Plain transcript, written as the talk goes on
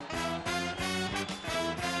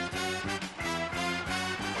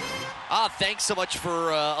Thanks so much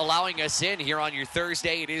for allowing us in here on your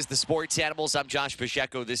Thursday. It is the Sports Animals. I'm Josh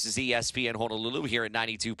Pacheco. This is ESPN Honolulu here at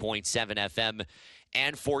 92.7 FM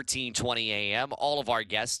and 1420 AM. All of our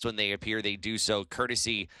guests, when they appear, they do so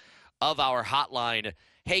courtesy of our hotline.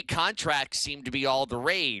 Hey, contracts seem to be all the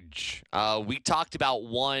rage. We talked about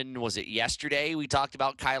one, was it yesterday? We talked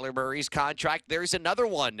about Kyler Murray's contract. There's another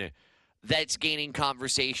one that's gaining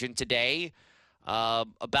conversation today.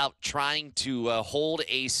 About trying to hold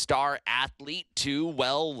a star athlete to,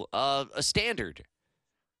 a standard.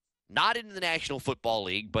 Not in the National Football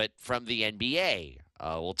League, but from the NBA.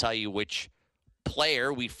 We'll tell you which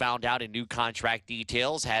player we found out in new contract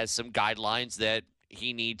details has some guidelines that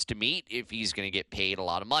he needs to meet if he's going to get paid a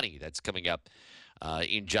lot of money. That's coming up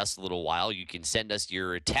in just a little while. You can send us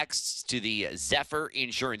your texts to the Zephyr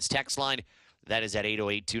Insurance text line. That is at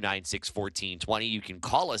 808-296-1420. You can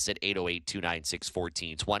call us at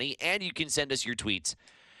 808-296-1420. And you can send us your tweets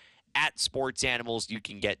at Sports Animals. You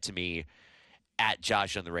can get to me at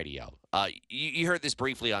Josh on the radio. You heard this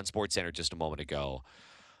briefly on SportsCenter just a moment ago.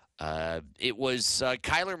 It was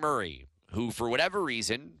Kyler Murray, who, for whatever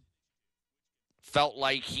reason, felt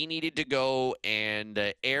like he needed to go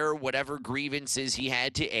and air whatever grievances he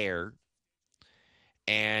had to air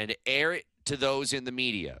and air it to those in the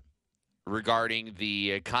media regarding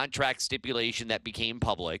the contract stipulation that became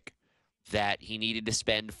public that he needed to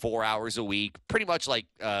spend 4 hours a week, pretty much like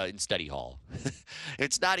in study hall.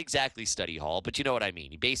 It's not exactly study hall, but you know what I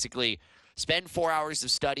mean. He basically spend 4 hours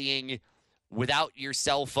of studying without your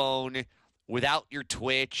cell phone, without your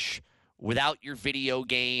Twitch, without your video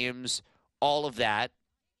games, all of that.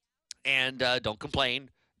 And don't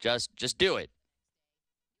complain. Just do it.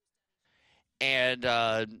 And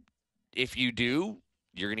if you do,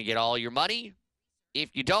 you're going to get all your money.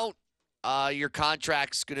 If you don't, your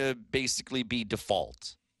contract's going to basically be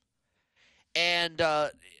default. And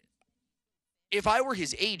if I were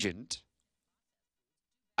his agent,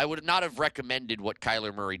 I would not have recommended what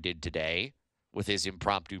Kyler Murray did today with his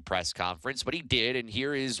impromptu press conference, but he did, and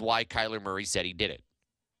here is why Kyler Murray said he did it.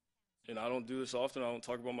 And I don't do this often. I don't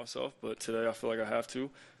talk about myself, but today I feel like I have to.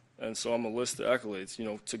 And so I'm going to list the accolades. You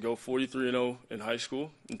know, to go 43-0 in high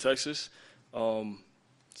school in Texas,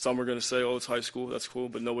 some are going to say, oh, it's high school. That's cool,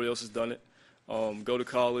 but nobody else has done it. Go to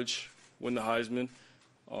college, win the Heisman,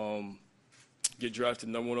 get drafted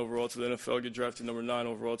number 1 overall to the NFL, get drafted number 9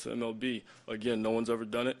 overall to MLB. Again, no one's ever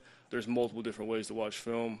done it. There's multiple different ways to watch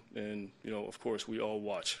film, and, you know, of course, we all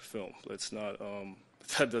watch film. Let's not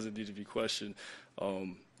that doesn't need to be questioned.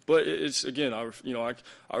 But it's, again, I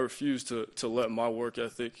refuse to let my work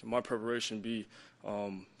ethic, my preparation be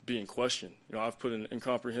in question. You know, I've put an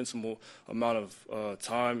incomprehensible amount of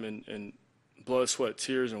time and blood, sweat,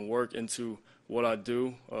 tears, and work into what I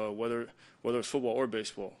do, whether it's football or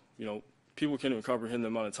baseball. You know, people can't even comprehend the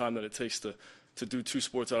amount of time that it takes to do 2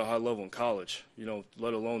 sports at a high level in college, you know,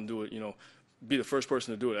 let alone do it, you know, be the first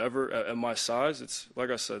person to do it ever at my size. It's, like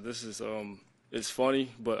I said, this is it's funny,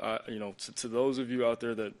 but to those of you out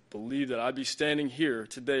there that believe that I'd be standing here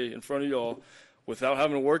today in front of y'all without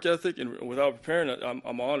having a work ethic and without preparing,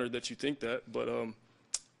 I'm honored that you think that, but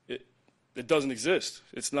it doesn't exist.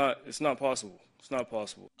 It's not possible. It's not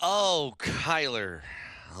possible. Oh, Kyler.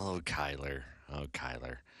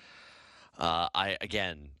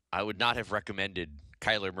 I would not have recommended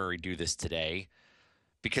Kyler Murray do this today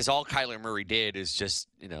because all Kyler Murray did is just,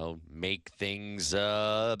 make things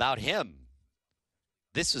about him.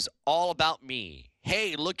 This was all about me.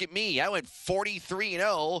 Hey, look at me. I went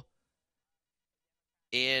 43-0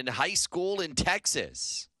 in high school in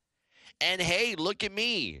Texas. And hey, look at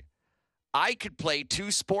me. I could play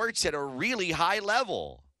 2 sports at a really high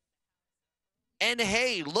level. And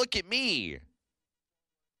hey, look at me.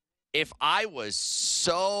 If I was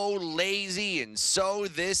so lazy and so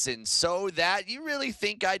this and so that, you really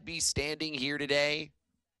think I'd be standing here today?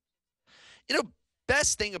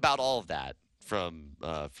 Best thing about all of that from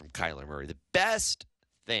Kyler Murray, the best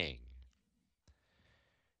thing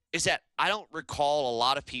is that I don't recall a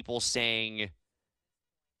lot of people saying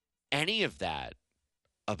any of that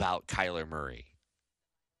about Kyler Murray.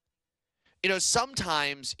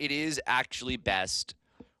 Sometimes it is actually best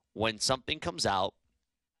when something comes out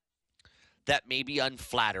that may be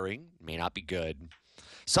unflattering, may not be good.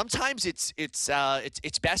 Sometimes it's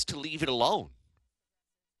best to leave it alone.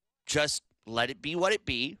 Just let it be what it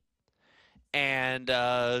be, and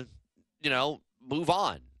move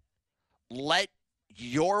on. Let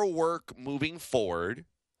your work moving forward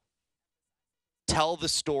tell the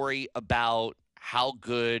story about how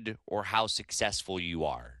good or how successful you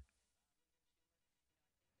are.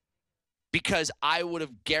 Because I would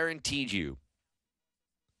have guaranteed you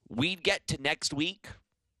we'd get to next week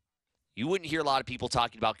you wouldn't hear a lot of people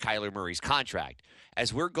talking about Kyler Murray's contract.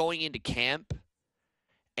 As we're going into camp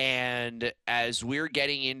and as we're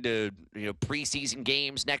getting into preseason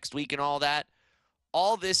games next week and all that,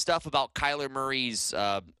 all this stuff about Kyler Murray's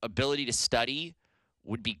ability to study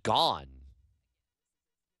would be gone.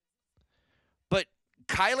 But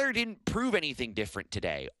Kyler didn't prove anything different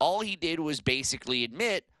today. All he did was basically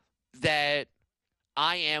admit that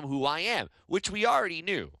I am who I am, which we already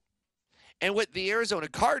knew. And with the Arizona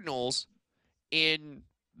Cardinals, in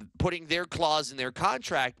putting their clause in their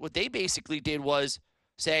contract, what they basically did was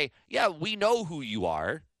say, yeah, we know who you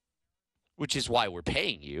are, which is why we're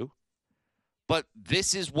paying you, but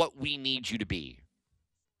this is what we need you to be.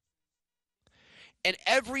 And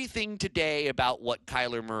everything today about what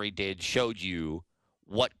Kyler Murray did showed you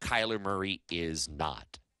what Kyler Murray is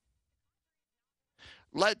not.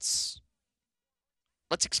 Let's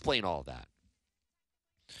explain all that.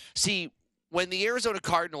 See, when the Arizona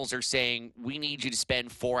Cardinals are saying we need you to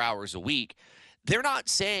spend 4 hours a week, they're not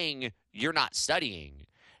saying you're not studying.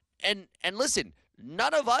 And listen,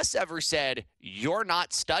 none of us ever said you're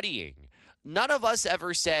not studying. None of us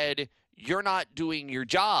ever said you're not doing your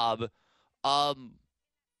job. All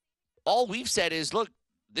we've said is, look,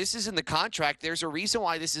 this is in the contract. There's a reason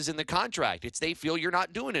why this is in the contract. It's they feel you're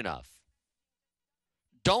not doing enough.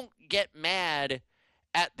 Don't get mad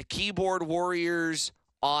at the keyboard warriors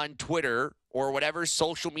on Twitter or whatever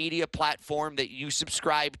social media platform that you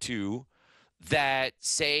subscribe to that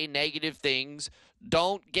say negative things.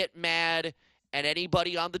 Don't get mad at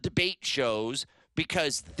anybody on the debate shows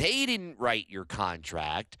because they didn't write your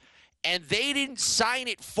contract and they didn't sign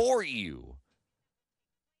it for you.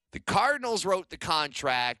 The Cardinals wrote the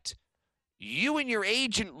contract. You and your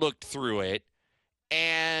agent looked through it,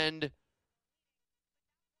 and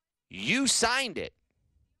you signed it.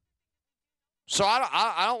 So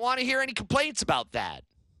I don't want to hear any complaints about that.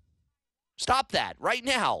 Stop that right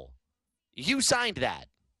now. You signed that.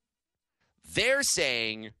 They're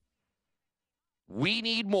saying, we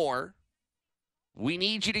need more. We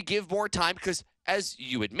need you to give more time because, as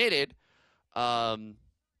you admitted, you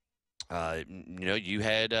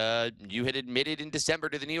had admitted in December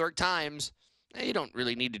to the New York Times, you don't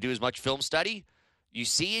really need to do as much film study. You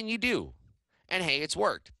see and you do. And, hey, it's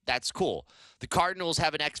worked. That's cool. The Cardinals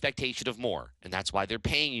have an expectation of more, and that's why they're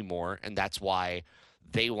paying you more, and that's why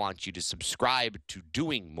they want you to subscribe to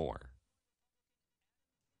doing more.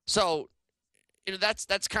 So,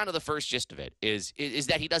 that's kind of the first gist of it, is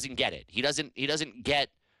that he doesn't get it. He doesn't get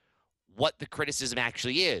what the criticism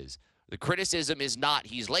actually is. The criticism is not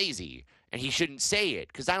he's lazy, and he shouldn't say it,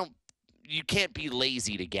 because you can't be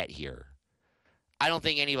lazy to get here. I don't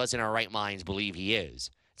think any of us in our right minds believe he is.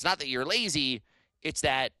 It's not that you're lazy, it's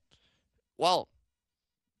that, well,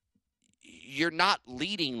 you're not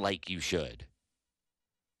leading like you should.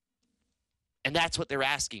 And that's what they're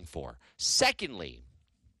asking for. Secondly,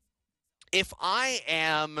 if I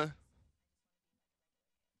am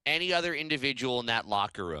any other individual in that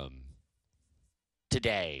locker room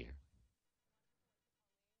today,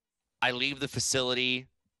 I leave the facility,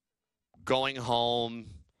 going home,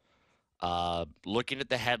 looking at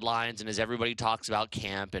the headlines, and as everybody talks about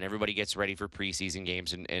camp and everybody gets ready for preseason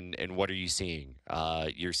games, and what are you seeing?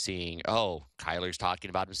 You're seeing, Kyler's talking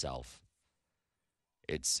about himself.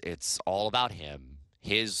 It's all about him,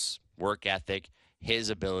 his work ethic, his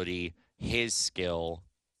ability, his skill.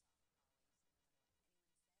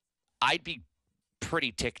 I'd be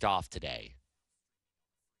pretty ticked off today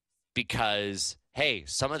because, hey,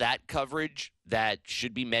 some of that coverage that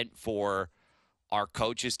should be meant for our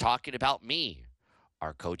coach is talking about me.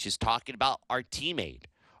 Our coach is talking about our teammate.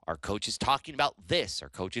 Our coach is talking about this. Our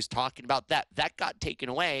coach is talking about that. That got taken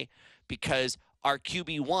away because our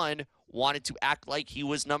QB1 wanted to act like he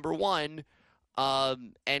was number one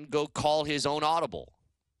and go call his own audible.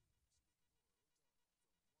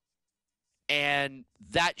 And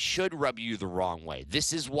that should rub you the wrong way.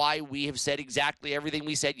 This is why we have said exactly everything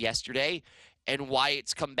we said yesterday and why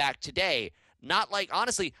it's come back today. Not like,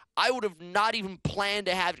 honestly, I would have not even planned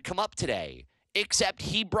to have it come up today, except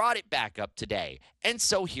he brought it back up today. And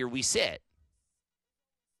so here we sit.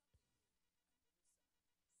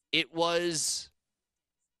 It was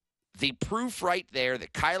the proof right there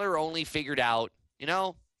that Kyler only figured out,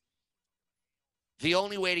 the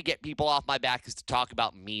only way to get people off my back is to talk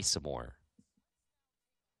about me some more.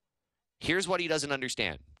 Here's what he doesn't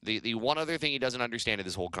understand. The one other thing he doesn't understand in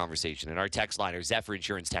this whole conversation, and our text line, our Zephyr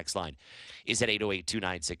Insurance text line, is at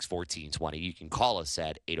 808-296-1420. You can call us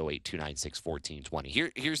at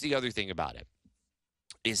 808-296-1420. Here's the other thing about it,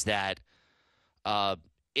 is that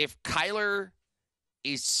if Kyler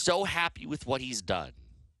is so happy with what he's done,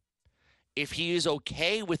 if he is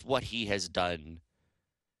okay with what he has done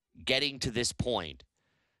getting to this point,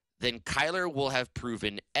 then Kyler will have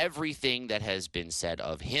proven everything that has been said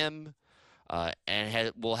of him,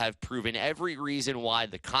 and will have proven every reason why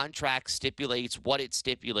the contract stipulates what it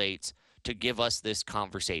stipulates to give us this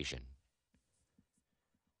conversation.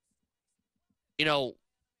 You know,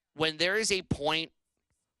 when there is a point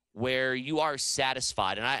where you are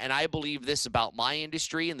satisfied, and I believe this about my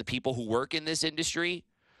industry and the people who work in this industry,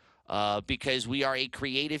 because we are a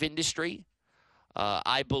creative industry.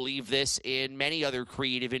 I believe this in many other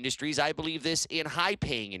creative industries. I believe this in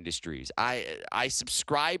high-paying industries. I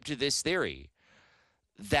subscribe to this theory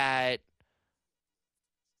that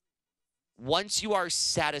once you are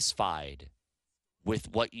satisfied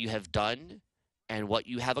with what you have done and what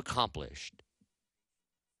you have accomplished,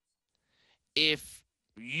 if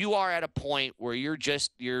you are at a point where you're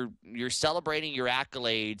celebrating your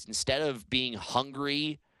accolades instead of being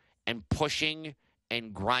hungry and pushing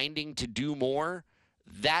and grinding to do more,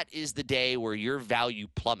 that is the day where your value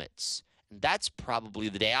plummets. And that's probably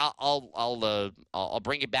the day. I'll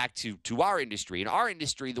bring it back to our industry. In our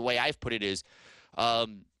industry, the way I've put it is,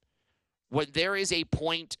 when there is a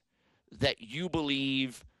point that you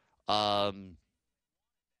believe that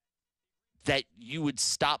you would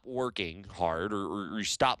stop working hard or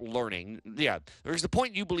stop learning. Yeah, there's the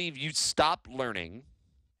point you believe you stop learning,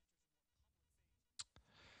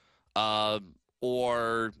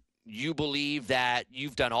 or you believe that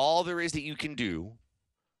you've done all there is that you can do,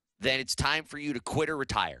 then it's time for you to quit or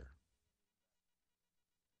retire.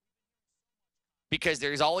 Because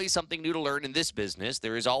there's always something new to learn in this business.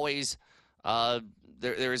 There is always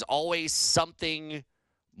there is always something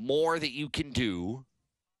more that you can do.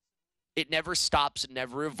 It never stops, it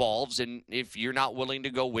never evolves, and if you're not willing to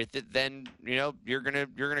go with it, then you're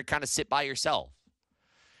gonna kind of sit by yourself.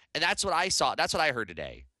 And that's what I saw. That's what I heard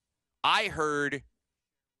today. I heard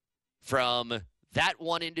from that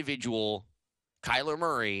one individual, Kyler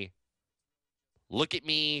Murray, look at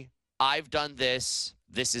me, I've done this,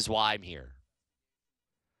 this is why I'm here.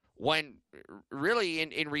 When really,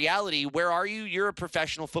 in reality, where are you? You're a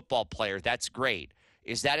professional football player. That's great.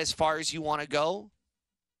 Is that as far as you want to go?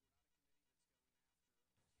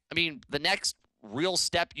 I mean, the next real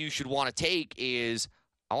step you should want to take is,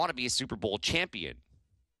 I want to be a Super Bowl champion.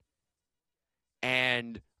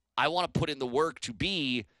 And I want to put in the work to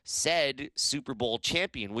be said Super Bowl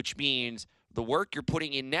champion, which means the work you're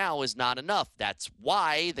putting in now is not enough. That's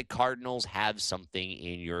why the Cardinals have something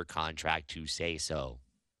in your contract to say so.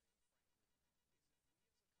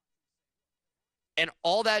 And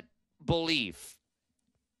all that belief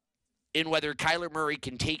in whether Kyler Murray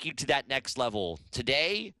can take you to that next level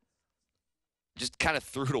today just kind of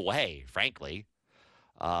threw it away, frankly.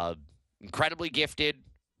 Incredibly gifted,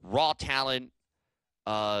 raw talent,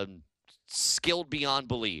 skilled beyond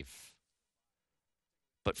belief.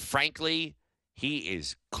 But frankly, he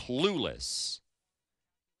is clueless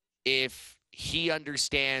if he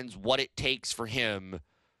understands what it takes for him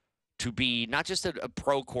to be not just a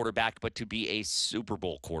pro quarterback, but to be a Super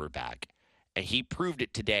Bowl quarterback. And he proved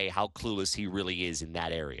it today how clueless he really is in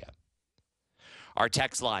that area. Our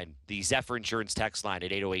text line, the Zephyr Insurance text line at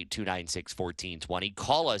 808-296-1420.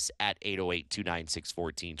 Call us at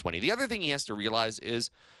 808-296-1420. The other thing he has to realize is,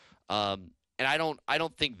 and I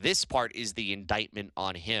don't think this part is the indictment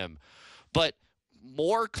on him, but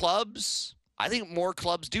I think more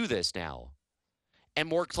clubs do this now, and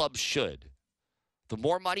more clubs should. The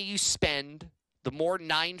more money you spend, the more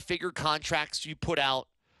 9-figure contracts you put out,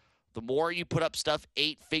 the more you put up stuff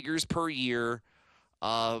 8 figures per year,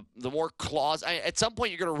 the more clause. At some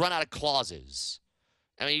point, you're going to run out of clauses.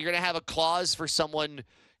 I mean, you're going to have a clause for someone,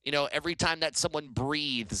 every time that someone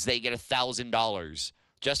breathes, they get $1,000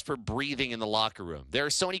 just for breathing in the locker room. There are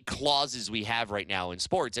so many clauses we have right now in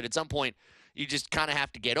sports, and at some point, you just kind of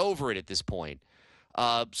have to get over it at this point.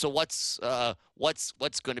 So what's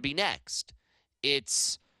going to be next?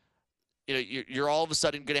 It's, you're all of a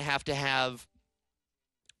sudden going to have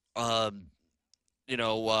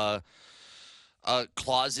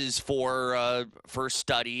clauses for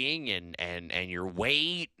studying and your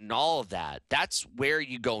weight and all of that. That's where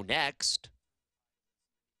you go next.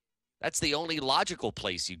 That's the only logical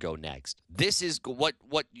place you go next. This is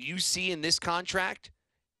what you see in this contract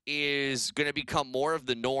is going to become more of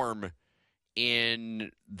the norm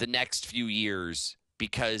in the next few years,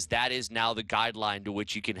 because that is now the guideline to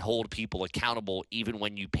which you can hold people accountable even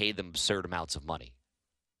when you pay them absurd amounts of money.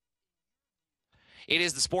 It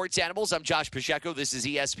is the Sports Animals. I'm Josh Pacheco. This is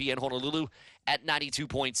ESPN Honolulu at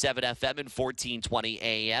 92.7 FM and 1420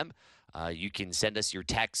 AM. You can send us your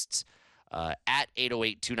texts at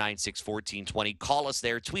 808-296-1420. Call us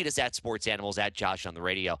there. Tweet us at Sports Animals, at Josh on the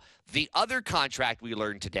radio. The other contract we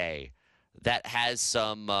learned today that has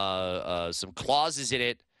some clauses in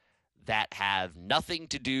it that have nothing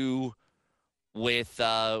to do with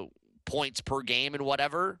points per game and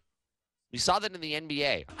whatever. We saw that in the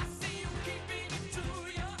NBA.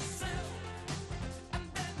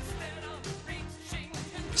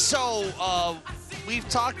 So we've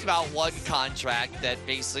talked about one contract that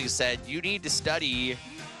basically said you need to study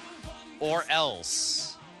or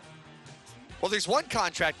else. Well, there's one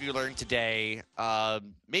contract we learned today.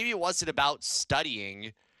 Maybe it wasn't about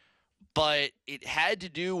studying, but it had to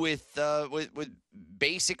do with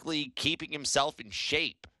basically keeping himself in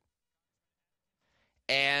shape.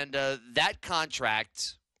 And that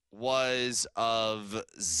contract was of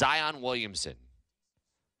Zion Williamson.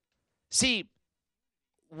 See,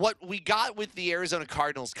 what we got with the Arizona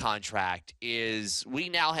Cardinals contract is we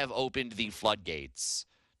now have opened the floodgates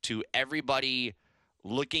to everybody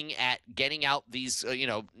looking at getting out these,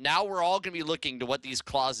 now we're all going to be looking to what these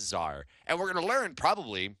clauses are. And we're going to learn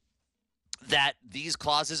probably that these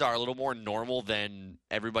clauses are a little more normal than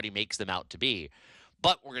everybody makes them out to be.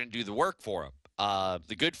 But we're going to do the work for them.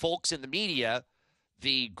 The good folks in the media,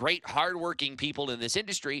 the great hardworking people in this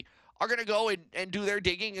industry are going to go and do their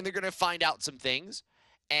digging, and they're going to find out some things,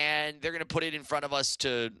 and they're going to put it in front of us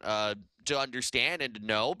to understand and to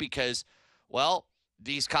know because, well,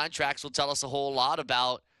 these contracts will tell us a whole lot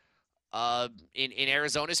about, in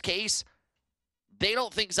Arizona's case, they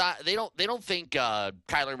don't think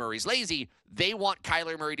Kyler Murray's lazy. They want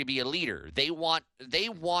Kyler Murray to be a leader. They want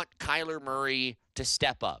Kyler Murray to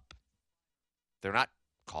step up. They're not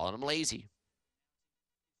calling him lazy.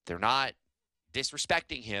 They're not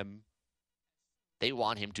disrespecting him. They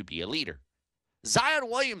want him to be a leader. Zion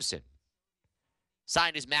Williamson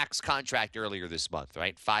signed his max contract earlier this month,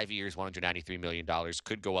 right? 5 years, $193 million.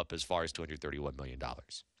 Could go up as far as $231 million.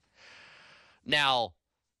 Now,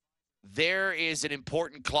 there is an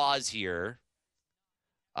important clause here.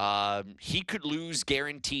 He could lose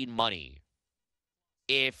guaranteed money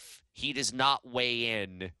if he does not weigh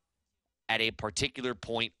in at a particular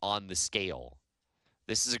point on the scale.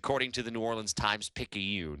 This is according to the New Orleans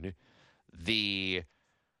Times-Picayune. The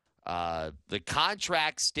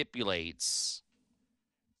contract stipulates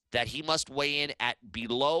that he must weigh in at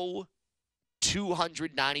below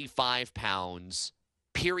 295 pounds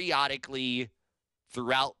periodically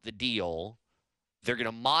throughout the deal. They're going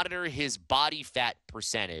to monitor his body fat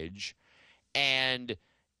percentage, and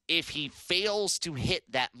if he fails to hit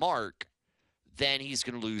that mark, then he's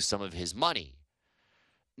going to lose some of his money.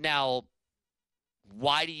 Now,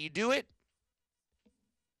 why do you do it?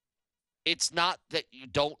 It's not that you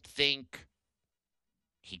don't think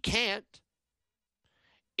he can't.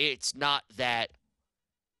 It's not that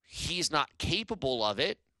he's not capable of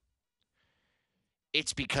it.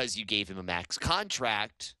 It's because you gave him a max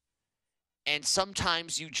contract, and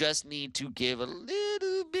sometimes you just need to give a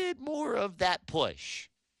little bit more of that push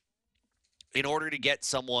in order to get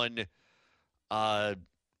someone to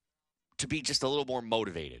be just a little more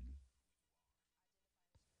motivated.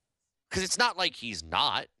 Because it's not like he's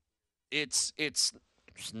not. It's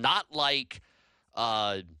not like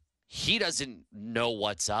he doesn't know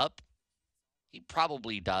what's up. He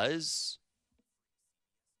probably does.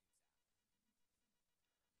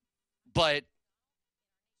 But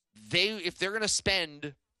if they're going to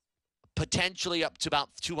spend potentially up to about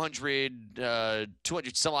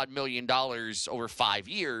 $200 some odd million over 5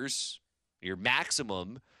 years, your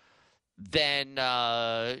maximum, then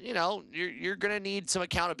you're going to need some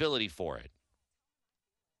accountability for it.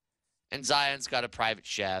 And Zion's got a private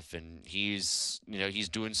chef, and he's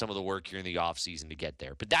doing some of the work here in the offseason to get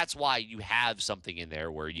there. But that's why you have something in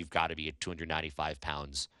there where you've got to be at 295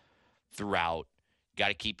 pounds throughout. You got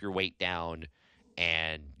to keep your weight down,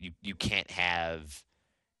 and you can't have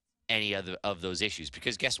any of those issues.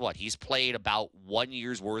 Because guess what? He's played about 1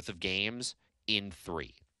 year's worth of games in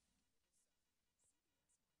 3.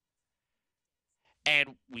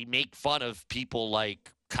 And we make fun of people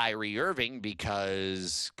like Kyrie Irving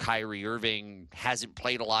because Kyrie Irving hasn't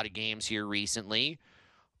played a lot of games here recently.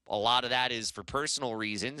 A lot of that is for personal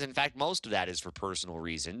reasons. In fact, most of that is for personal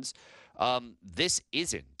reasons. This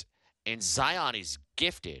isn't. And Zion is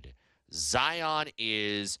gifted. Zion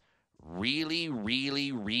is really,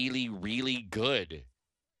 really, really, really good.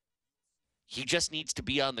 He just needs to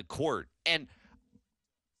be on the court. And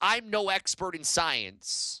I'm no expert in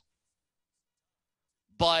science,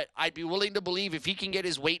 but I'd be willing to believe if he can get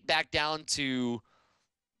his weight back down to,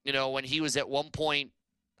 when he was at one point,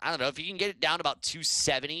 I don't know, if he can get it down about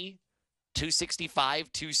 270,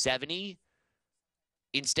 265, 270,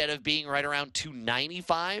 instead of being right around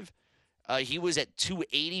 295. He was at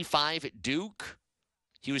 285 at Duke.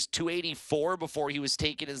 He was 284 before he was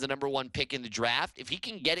taken as the number one pick in the draft. If he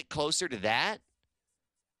can get it closer to that,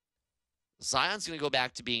 Zion's going to go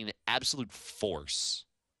back to being an absolute force.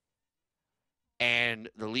 And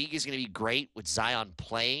the league is going to be great with Zion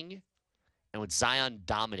playing and with Zion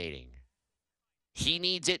dominating. He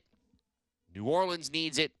needs it. New Orleans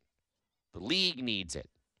needs it. The league needs it.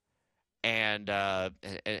 And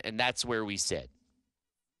that's where we sit.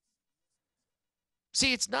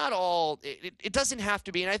 See, it's not all, it doesn't have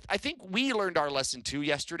to be, and I think we learned our lesson too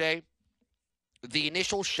yesterday. The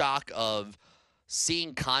initial shock of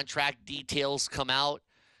seeing contract details come out,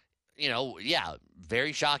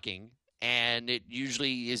 very shocking, and it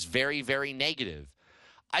usually is very, very negative.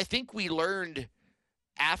 I think we learned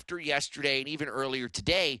after yesterday and even earlier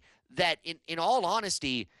today that in all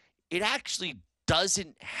honesty, it actually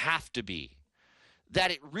doesn't have to be. That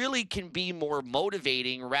it really can be more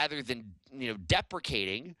motivating rather than,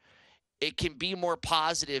 deprecating. It can be more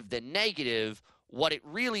positive than negative. What it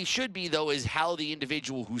really should be, though, is how the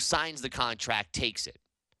individual who signs the contract takes it.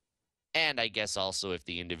 And I guess also if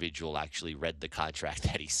the individual actually read the contract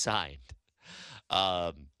that he signed.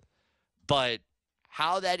 But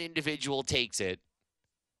how that individual takes it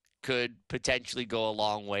could potentially go a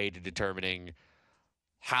long way to determining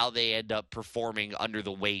how they end up performing under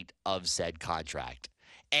the weight of said contract.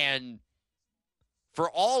 And for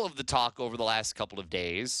all of the talk over the last couple of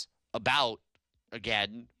days about,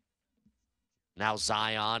 again, now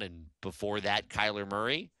Zion and before that Kyler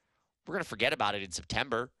Murray, we're going to forget about it in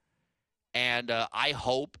September. And I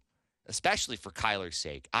hope, especially for Kyler's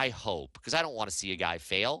sake, I hope, because I don't want to see a guy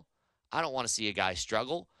fail. I don't want to see a guy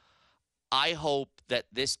struggle. I hope that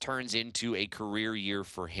this turns into a career year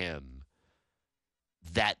for him,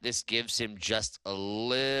 that this gives him just a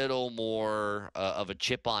little more of a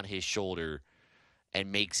chip on his shoulder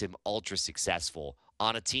and makes him ultra successful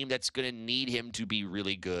on a team that's going to need him to be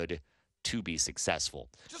really good to be successful.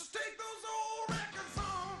 Just take those old records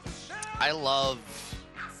on. I love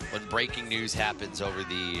when breaking news happens over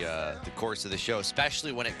the course of the show,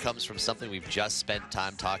 especially when it comes from something we've just spent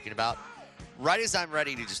time talking about. Right as I'm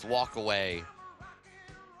ready to just walk away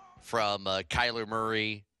from Kyler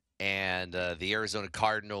Murray and the Arizona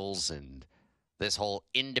Cardinals and this whole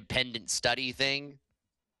independent study thing,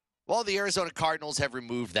 well, the Arizona Cardinals have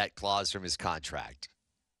removed that clause from his contract.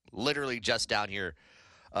 Literally just down here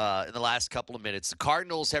in the last couple of minutes, the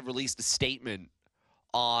Cardinals have released a statement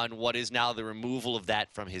on what is now the removal of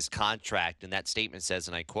that from his contract. And that statement says,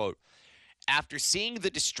 and I quote, "After seeing the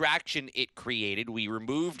distraction it created, we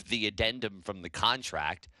removed the addendum from the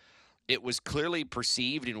contract. It was clearly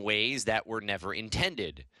perceived in ways that were never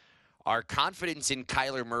intended. Our confidence in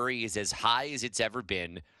Kyler Murray is as high as it's ever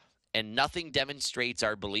been, and nothing demonstrates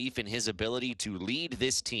our belief in his ability to lead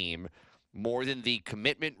this team more than the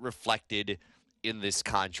commitment reflected in this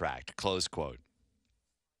contract." Close quote.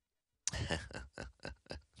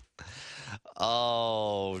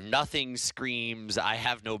 Oh, nothing screams "I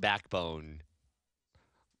have no backbone"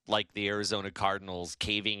 like the Arizona Cardinals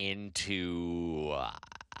caving into,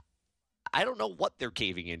 I don't know what they're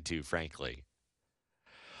caving into, frankly.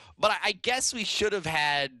 But I guess we should have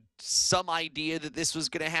had some idea that this was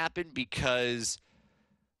going to happen, because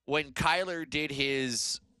when Kyler did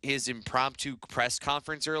his impromptu press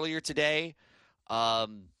conference earlier today,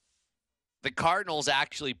 the Cardinals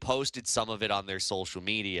actually posted some of it on their social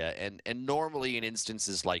media. And normally in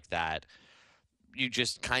instances like that, you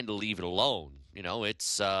just kind of leave it alone. It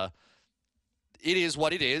is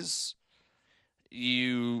what it is.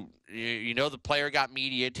 You know the player got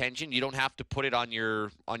media attention. You don't have to put it on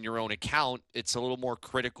your own account. It's a little more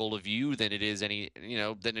critical of you than it is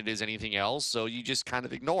anything else. So you just kind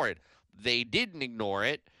of ignore it. They didn't ignore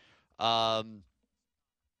it, and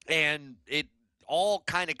it all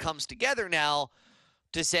kind of comes together now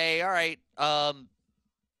to say, all right,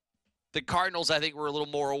 the Cardinals, I think, were a little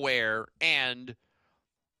more aware, and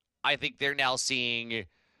I think they're now seeing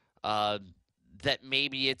that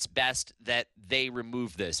maybe it's best that they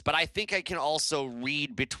remove this. But I think I can also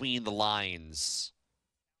read between the lines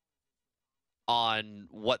on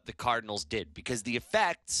what the Cardinals did, because the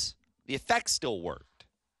effects still worked.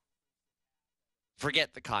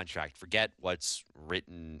 Forget the contract. Forget what's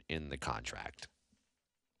written in the contract.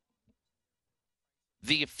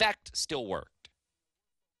 The effect still worked.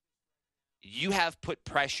 You have put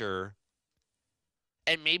pressure,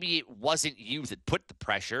 and maybe it wasn't you that put the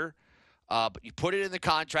pressure, but you put it in the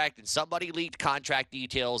contract, and somebody leaked contract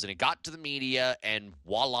details, and it got to the media, and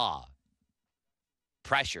voila,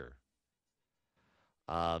 pressure.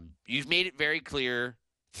 You've made it very clear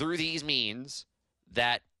through these means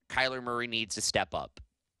that Kyler Murray needs to step up,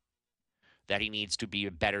 that he needs to be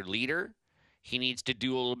a better leader. He needs to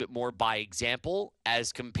do a little bit more by example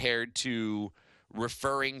as compared to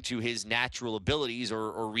referring to his natural abilities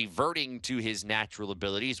or reverting to his natural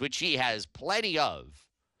abilities, which he has plenty of,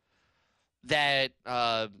 that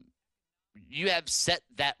you have set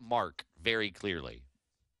that mark very clearly.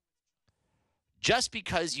 Just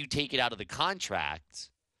because you take it out of the contract,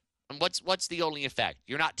 and what's the only effect?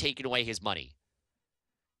 You're not taking away his money.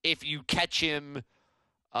 If you catch him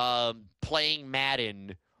playing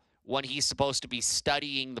Madden when he's supposed to be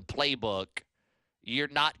studying the playbook, you're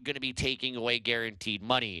not going to be taking away guaranteed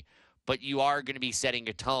money, but you are going to be setting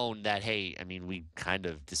a tone that, hey, I mean,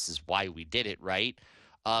 this is why we did it, right?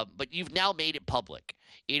 But you've now made it public.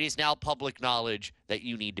 It is now public knowledge that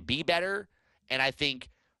you need to be better, and I think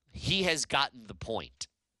he has gotten the point.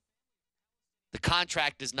 The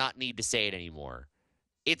contract does not need to say it anymore.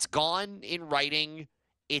 It's gone in writing.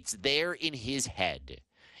 It's there in his head.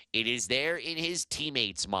 It is there in his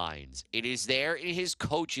teammates' minds. It is there in his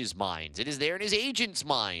coach's minds. It is there in his agent's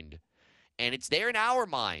mind. And it's there in our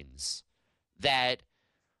minds that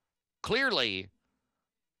clearly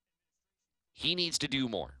he needs to do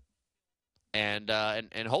more. And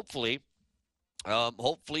hopefully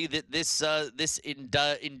that this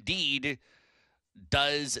indeed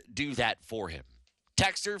does do that for him.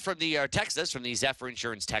 Text us from the Zephyr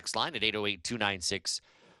Insurance text line at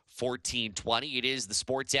 808-296-1420. It is the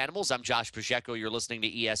Sports Animals. I'm Josh Pacheco. You're listening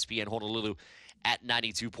to ESPN Honolulu at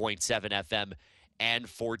 92.7 FM and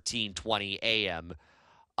 1420 AM.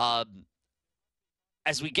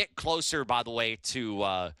 As we get closer, by the way,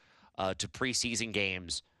 to preseason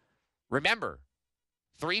games, remember,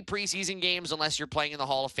 3 preseason games unless you're playing in the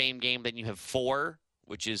Hall of Fame game. Then you have 4,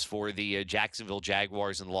 which is for the Jacksonville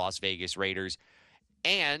Jaguars and the Las Vegas Raiders.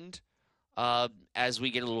 And as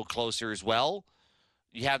we get a little closer as well,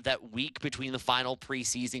 you have that week between the final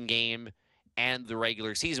preseason game and the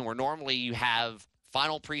regular season, where normally you have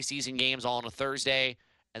final preseason games all on a Thursday,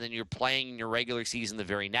 and then you're playing your regular season the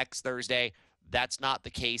very next Thursday. That's not the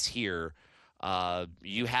case here.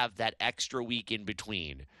 You have that extra week in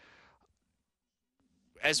between.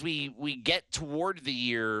 As we get toward the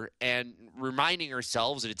year and reminding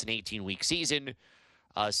ourselves that it's an 18-week season,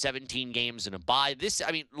 17 games and a bye.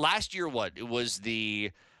 Last year, it was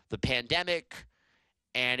the pandemic,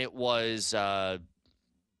 and it was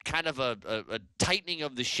kind of a tightening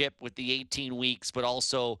of the ship with the 18 weeks, but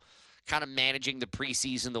also kind of managing the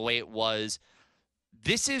preseason the way it was.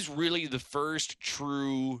 This is really the first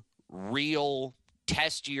true, real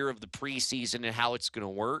test year of the preseason and how it's going to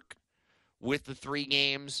work with the 3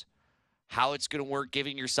 games, how it's going to work,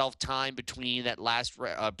 giving yourself time between that last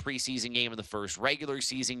preseason game and the first regular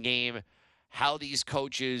season game, how these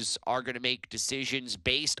coaches are going to make decisions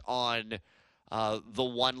based on the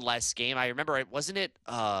one less game. I remember, wasn't it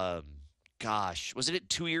 2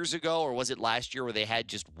 years ago, or was it last year where they had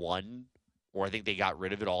just one, or I think they got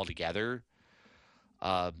rid of it altogether?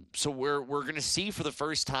 So we're going to see for the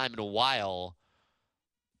first time in a while,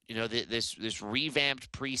 this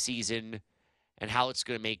revamped preseason and how it's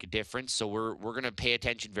going to make a difference. So we're going to pay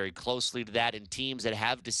attention very closely to that, and teams that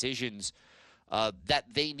have decisions that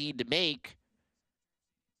they need to make,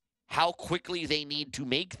 how quickly they need to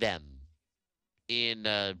make them in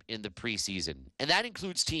the preseason. And that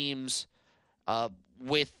includes teams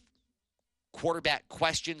with quarterback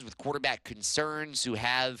questions, with quarterback concerns, who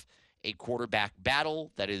have a quarterback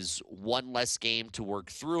battle that is one less game to work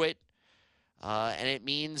through it. And it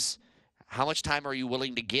means, how much time are you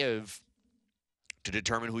willing to give to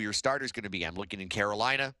determine who your starter is going to be? I'm looking in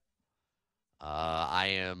Carolina.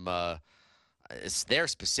 It's there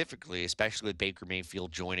specifically, especially with Baker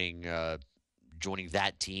Mayfield joining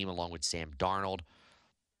that team along with Sam Darnold.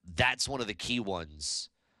 That's one of the key ones.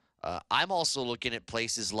 I'm also looking at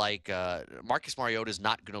places like Marcus Mariota is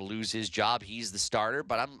not going to lose his job. He's the starter,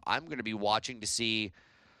 but I'm going to be watching to see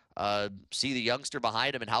the youngster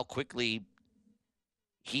behind him and how quickly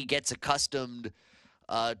he gets accustomed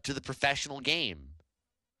to the professional game.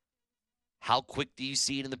 How quick do you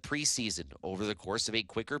see it in the preseason over the course of a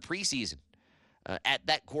quicker preseason? At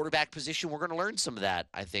that quarterback position, we're going to learn some of that,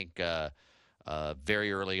 I think,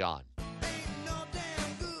 very early on.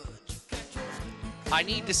 I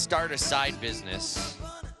need to start a side business,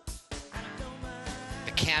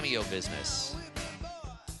 a Cameo business.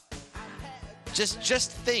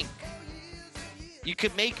 Just think. You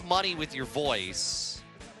could make money with your voice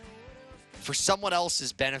for someone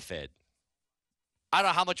else's benefit. I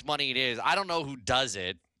don't know how much money it is. I don't know who does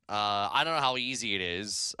it. I don't know how easy it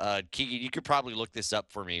is. Keegan, you could probably look this up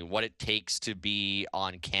for me. What it takes to be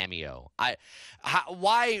on Cameo.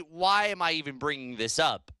 Why am I even bringing this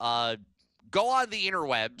up? Go on the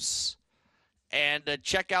interwebs and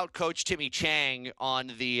check out Coach Timmy Chang on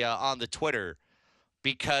the Twitter,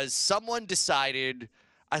 because someone decided,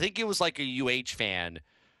 I think it was like a UH fan,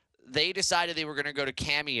 they decided they were going to go to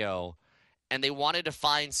Cameo, and they wanted to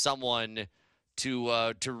find someone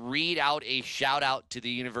to read out a shout out to the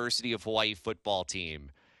University of Hawaii football team.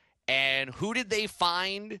 And who did they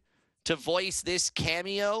find to voice this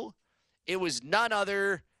cameo? It was none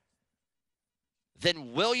other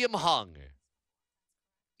than William Hung.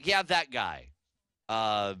 Yeah, that guy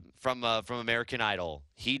from American Idol.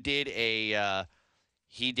 He did a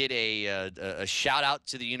shout out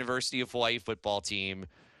to the University of Hawaii football team,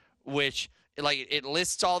 which, like, it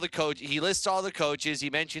lists all the he lists all the coaches. He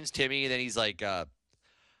mentions Timmy, and then he's like, at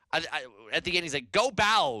the end, he's like, "Go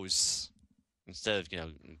Bows," instead of,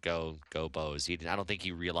 go Bows. I don't think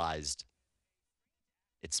he realized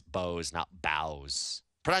it's Bows, not Bows.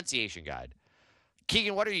 Pronunciation guide.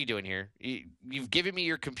 Keegan, what are you doing here? You've given me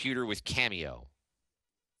your computer with Cameo.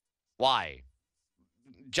 Why?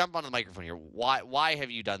 Jump on the microphone here. Why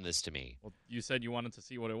have you done this to me? Well, you said you wanted to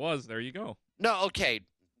see what it was. There you go. No, okay.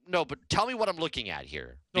 No, but tell me what I'm looking at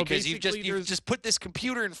here. No, because you've just put this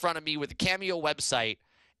computer in front of me with the Cameo website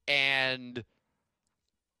and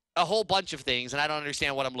a whole bunch of things, and I don't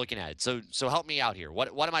understand what I'm looking at. So help me out here. What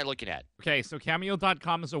am I looking at? Okay, so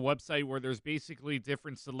Cameo.com is a website where there's basically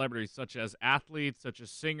different celebrities, such as athletes, such as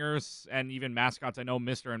singers, and even mascots. I know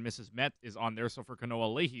Mr. and Mrs. Met is on there, so for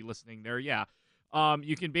Kanoa Leahy listening there, yeah.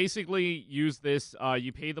 You can basically use this.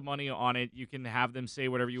 You pay the money on it. You can have them say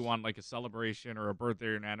whatever you want, like a celebration or a birthday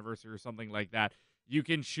or an anniversary or something like that. You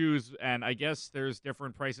can choose, and I guess there's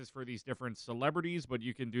different prices for these different celebrities, but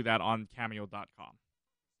you can do that on Cameo.com.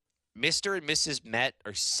 Mr. and Mrs. Met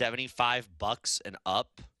are $75 and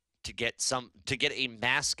up to get a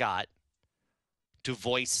mascot to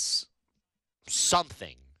voice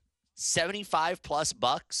something. 75 plus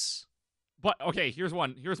bucks. But okay, here's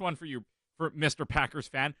one for you. For Mr. Packers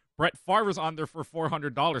fan, Brett Favre is on there for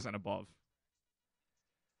 $400 and above.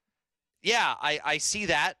 Yeah, I see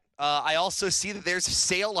that. I also see that there's a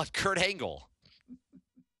sale on Kurt Angle.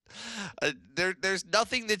 There's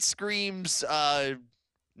nothing that screams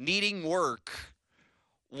needing work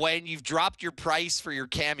when you've dropped your price for your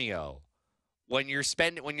cameo. When you're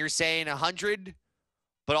saying 100,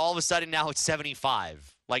 but all of a sudden now it's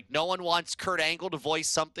 75. Like, no one wants Kurt Angle to voice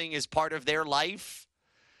something as part of their life.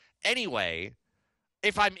 Anyway,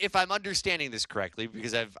 if I'm understanding this correctly,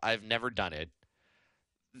 because I've never done it,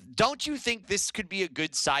 don't you think this could be a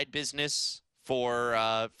good side business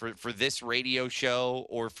for this radio show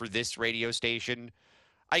or for this radio station?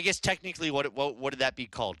 I guess technically, what would that be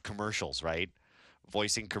called? Commercials, right?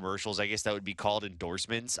 Voicing commercials. I guess that would be called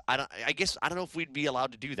endorsements. I don't know if we'd be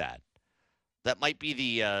allowed to do that. That might be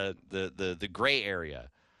the gray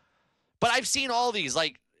area. But I've seen all these,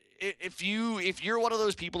 like, if you're one of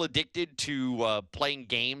those people addicted to playing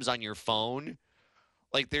games on your phone,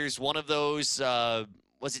 like there's one of those,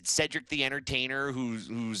 was it Cedric the Entertainer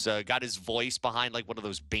who's got his voice behind like one of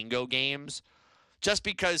those bingo games, just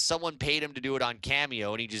because someone paid him to do it on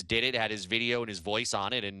Cameo, and he just did it, had his video and his voice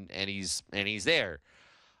on it, and he's there.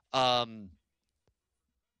 I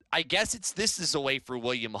guess this is a way for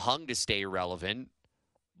William Hung to stay relevant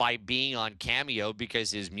by being on Cameo,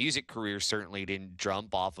 because his music career certainly didn't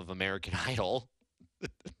jump off of American Idol.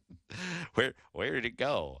 Where did it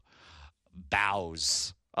go?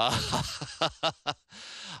 Bows. But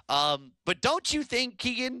don't you think,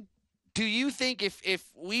 Keegan, do you think if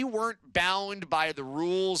we weren't bound by the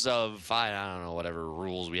rules of, I don't know, whatever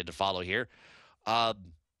rules we had to follow here, you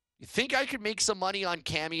think I could make some money on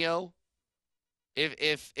Cameo?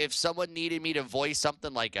 If someone needed me to voice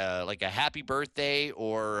something like a happy birthday,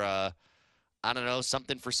 or I don't know,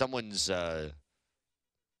 something for someone's I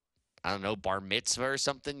don't know, bar mitzvah or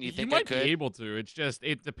something, you think I could? You might be able to. It's just,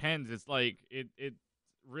 it depends. It's like it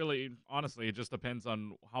really, honestly, it just depends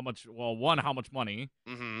on how much. Well, one, how much money,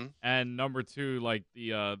 and number two, like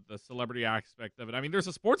the celebrity aspect of it. I mean, there's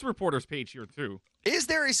a sports reporters page here too. Is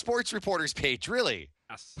there a sports reporters page, really?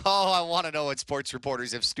 Yes. Oh, I want to know what sports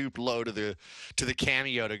reporters have stooped low to the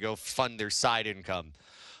Cameo to go fund their side income.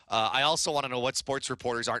 I also want to know what sports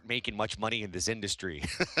reporters aren't making much money in this industry.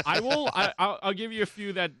 I'll give you a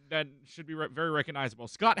few that should be very recognizable.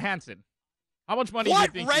 Scott Hansen, How much money do you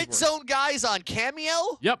What, think red he's worth? zone guys on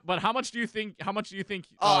Cameo? Yep, but how much do you think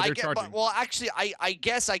they're charging? Well, actually, I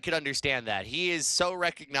guess I could understand that. He is so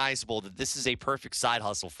recognizable that this is a perfect side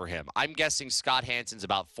hustle for him. I'm guessing Scott Hansen's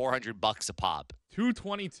about $400 a pop.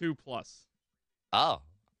 222 plus. Oh,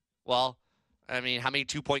 well, I mean, how many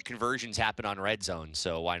 2-point conversions happen on red zone?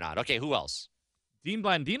 So why not? Okay, who else? Dean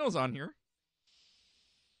Blandino's on here.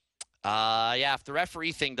 Yeah, if the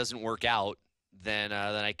referee thing doesn't work out, then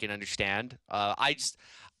I can understand. I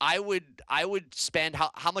would spend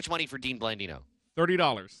how much money for Dean Blandino?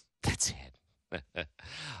 $30. That's it.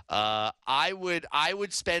 I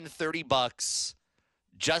would spend $30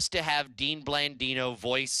 just to have Dean Blandino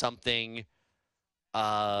voice something.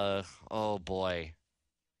 Oh boy,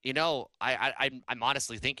 you know, I'm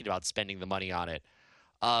honestly thinking about spending the money on it.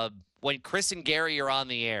 When Chris and Gary are on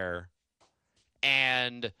the air,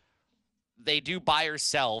 and they do buy or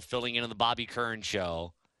sell, filling in on the Bobby Curran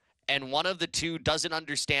show, and one of the two doesn't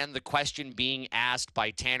understand the question being asked by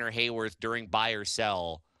Tanner Hayworth during buy or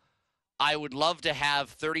sell, I would love to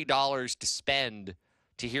have $30 to spend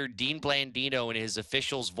to hear Dean Blandino in his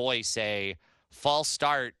official's voice say, false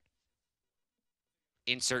start,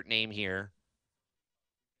 insert name here,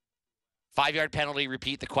 5-yard penalty,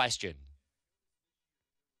 repeat the question.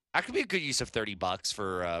 That could be a good use of $30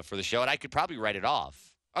 for the show, and I could probably write it off.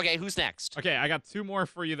 Okay, who's next? Okay, I got two more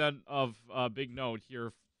for you then of big note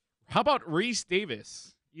here. How about Reese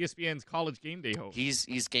Davis, ESPN's college game day host?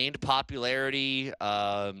 He's gained popularity,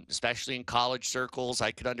 especially in college circles.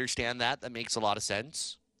 I could understand that. That makes a lot of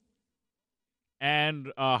sense.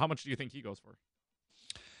 And how much do you think he goes for?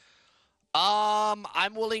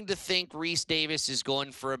 I'm willing to think Reese Davis is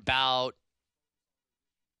going for about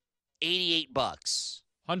 $88.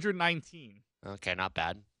 119. Okay, not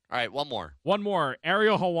bad. All right, one more. One more.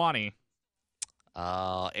 Ariel Helwani.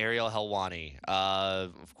 Ariel Helwani,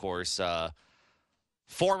 of course,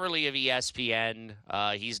 formerly of ESPN.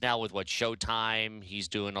 He's now with Showtime. He's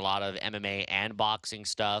doing a lot of MMA and boxing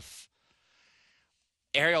stuff.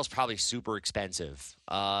 Ariel's probably super expensive.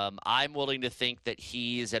 I'm willing to think that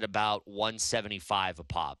he's at about $175 a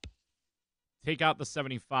pop. Take out the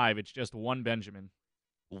 75. It's just one Benjamin.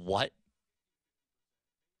 What?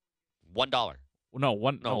 $1. No,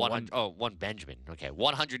 one. No, 100. Oh, one Benjamin. Okay,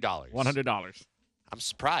 $100. $100. I'm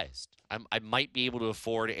surprised. I might be able to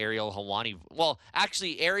afford Ariel Helwani. Well,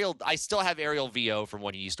 actually, Ariel. I still have Ariel VO from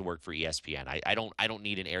when he used to work for ESPN. I don't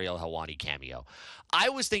need an Ariel Helwani cameo. I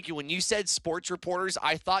was thinking when you said sports reporters,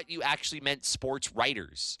 I thought you actually meant sports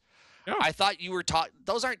writers. Yeah. I thought you were taught.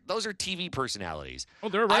 Those are TV personalities. Oh,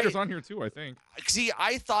 there are writers on here too, I think. See,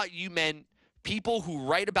 I thought you meant people who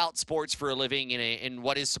write about sports for a living in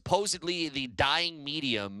what is supposedly the dying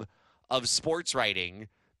medium of sports writing,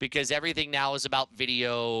 because everything now is about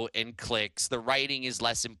video and clicks. The writing is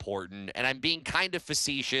less important. And I'm being kind of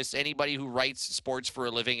facetious. Anybody who writes sports for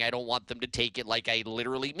a living, I don't want them to take it like I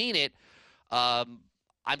literally mean it. I'm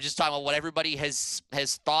just talking about what everybody has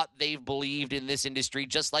thought they've believed in this industry,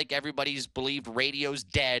 just like everybody's believed radio's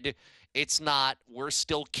dead. It's not. We're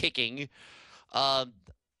still kicking.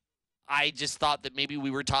 I just thought that maybe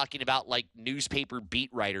we were talking about like newspaper beat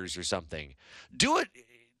writers or something. Do a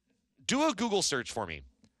Google search for me.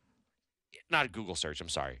 Not a Google search, I'm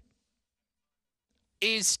sorry.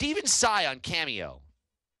 Is Steven Tsai on Cameo?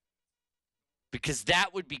 Because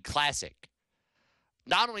that would be classic.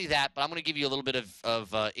 Not only that, but I'm going to give you a little bit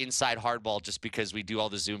of inside hardball just because we do all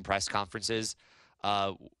the Zoom press conferences.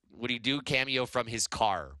 Would he do Cameo from his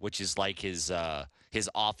car, which is like his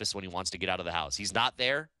office when he wants to get out of the house? He's not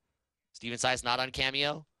there. Steven Tsai's not on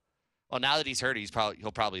Cameo. Well, now that he's heard it,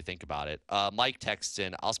 he'll probably think about it. Mike texts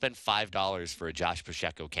in, I'll spend $5 for a Josh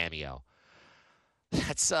Pacheco cameo.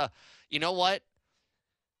 That's you know what?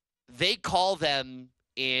 They call them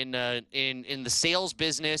in the sales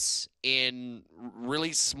business in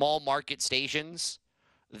really small market stations.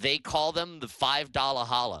 They call them the $5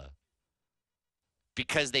 holla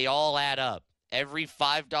because they all add up. Every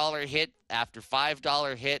 $5 hit after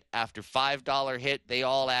 $5 hit after $5 hit, they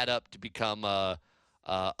all add up to become a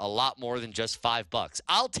lot more than just $5.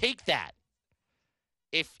 I'll take that.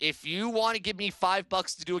 If you want to give me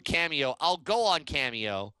 $5 to do a cameo, I'll go on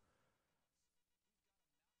Cameo.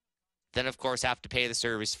 Then of course have to pay the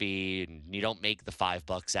service fee, and you don't make the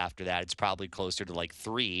 $5 after that. It's probably closer to like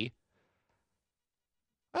 $3.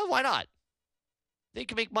 Well, why not? They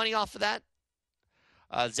can make money off of that.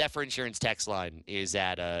 Zephyr Insurance text line is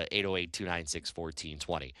at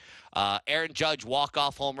 808-296-1420. Aaron Judge,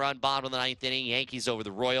 walk-off home run, bottom of the ninth inning. Yankees over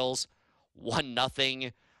the Royals,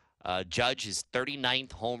 1-0. Judge, his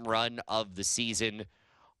 39th home run of the season.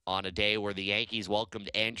 on a day where the Yankees welcomed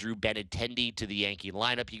Andrew Benintendi to the Yankee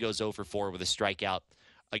lineup. He goes 0 for 4 with a strikeout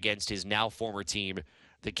against his now former team,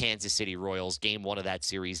 the Kansas City Royals. Game 1 of that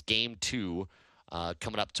series. Game 2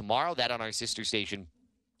 coming up tomorrow. That on our sister station,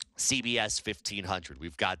 CBS 1500.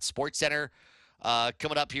 We've got SportsCenter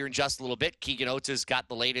coming up here in just a little bit. Keegan Oates got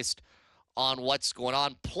the latest on what's going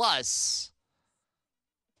on. Plus,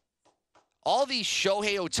 all these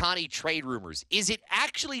Shohei Ohtani trade rumors. Is it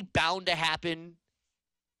actually bound to happen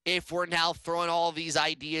if we're now throwing all these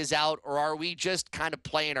ideas out, or are we just kind of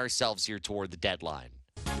playing ourselves here toward the deadline?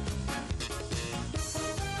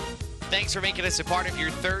 Thanks for making us a part of your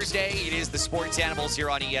Thursday. It is the Sports Animals here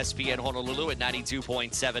on ESPN Honolulu at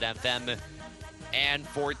 92.7 FM and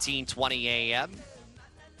 1420 AM.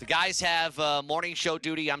 The guys have morning show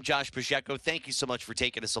duty. I'm Josh Pacheco. Thank you so much for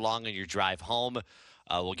taking us along on your drive home.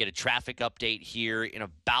 We'll get a traffic update here in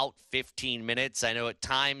about 15 minutes. I know at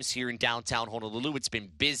times here in downtown Honolulu it's been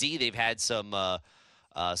busy. They've had some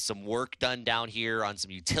work done down here on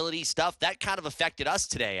some utility stuff. That kind of affected us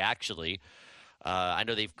today, actually. I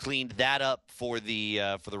know they've cleaned that up for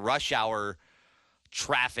the rush hour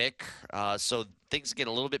traffic, so things get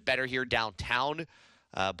a little bit better here downtown.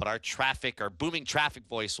 But our booming traffic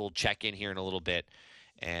voice will check in here in a little bit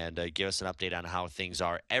and give us an update on how things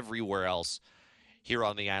are everywhere else here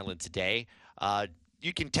on the island today.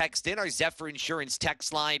 You can text in. Our Zephyr Insurance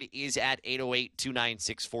text line is at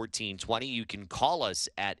 808-296-1420. You can call us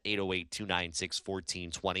at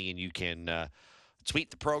 808-296-1420, and you can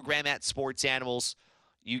tweet the program at Sports Animals.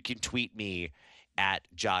 You can tweet me at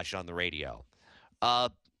Josh on the radio.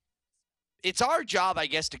 It's our job, I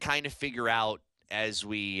guess, to kind of figure out as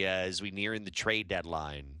we near in the trade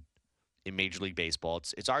deadline in Major League Baseball.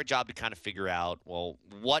 It's our job to kind of figure out, well,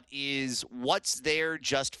 what's there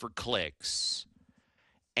just for clicks,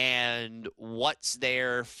 and what's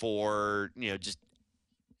there for just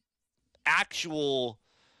actual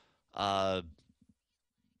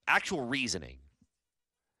reasoning.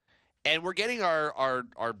 And we're getting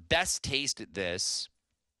our best taste at this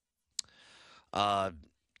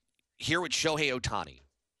here with Shohei Ohtani.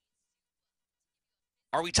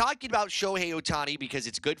 Are we talking about Shohei Ohtani because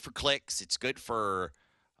it's good for clicks, it's good for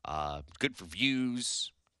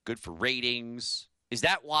views, good for ratings? Is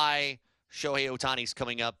that why Shohei Ohtani's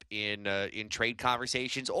coming up in trade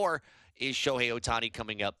conversations, or is Shohei Ohtani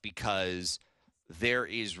coming up because there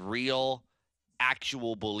is real,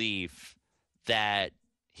 actual belief that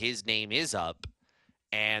his name is up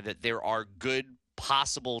and that there are good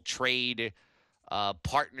possible trade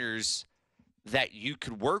partners that you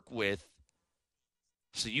could work with,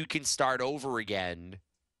 so you can start over again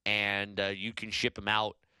and you can ship him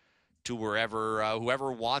out to wherever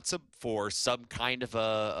whoever wants him for some kind of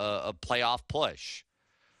a playoff push?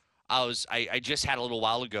 I just had a little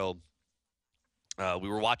while ago. We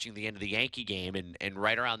were watching the end of the Yankee game, and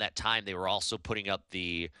right around that time they were also putting up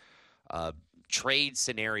the trade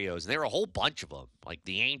scenarios, and there were a whole bunch of them, like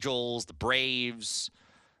the Angels, the Braves.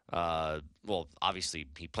 Well, obviously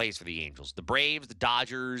he plays for the Angels, the Braves, the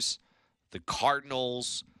Dodgers, the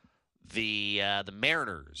Cardinals, the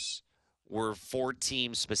Mariners were 4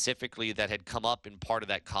 teams specifically that had come up in part of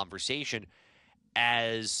that conversation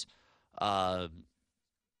as,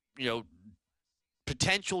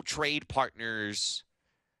 potential trade partners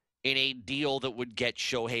in a deal that would get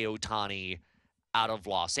Shohei Ohtani out of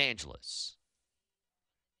Los Angeles.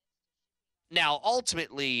 Now,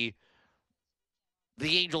 ultimately,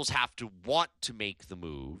 the Angels have to want to make the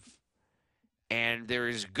move, and there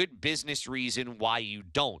is a good business reason why you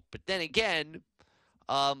don't. But then again,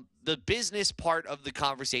 the business part of the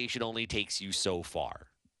conversation only takes you so far.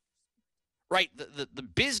 Right? The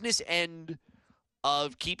business end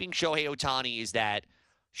of keeping Shohei Ohtani is that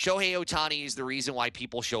Shohei Ohtani is the reason why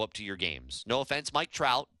people show up to your games. No offense, Mike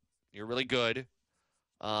Trout. You're really good.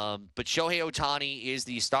 But Shohei Ohtani is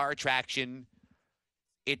the star attraction.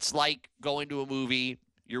 It's like going to a movie.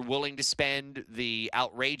 You're willing to spend the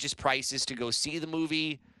outrageous prices to go see the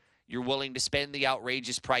movie. You're willing to spend the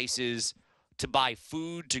outrageous prices to buy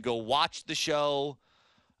food, to go watch the show.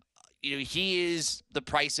 He is the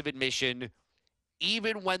price of admission.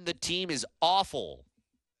 Even when the team is awful,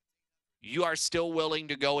 you are still willing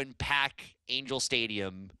to go and pack Angel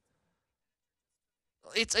Stadium.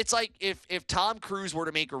 It's like if Tom Cruise were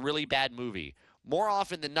to make a really bad movie, more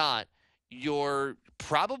often than not, you're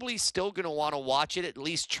probably still going to want to watch it, at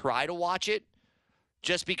least try to watch it,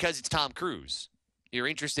 just because it's Tom Cruise. You're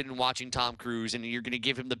interested in watching Tom Cruise, and you're going to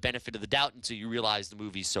give him the benefit of the doubt until you realize the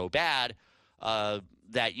movie's so bad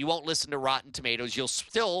that you won't listen to Rotten Tomatoes. You'll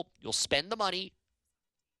spend the money.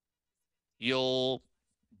 You'll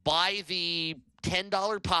buy the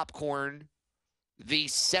 $10 popcorn the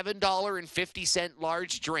 $7.50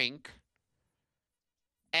 large drink,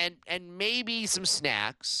 and maybe some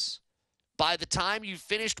snacks. By the time you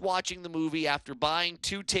finished watching the movie, after buying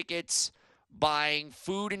 2 tickets, buying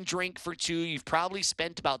food and drink for 2, you've probably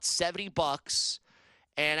spent about $70.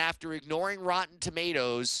 And after ignoring Rotten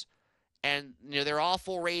Tomatoes and their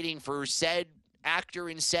awful rating for said actor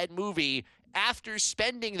in said movie, after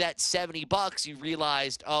spending that $70, you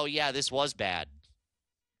realized, oh yeah, this was bad.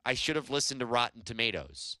 I should have listened to Rotten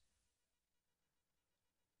Tomatoes.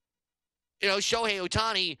 Shohei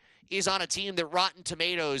Ohtani is on a team that Rotten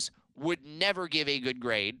Tomatoes would never give a good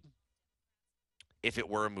grade if it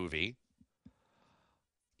were a movie.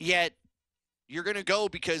 Yet, you're going to go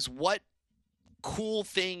because what cool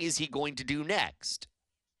thing is he going to do next?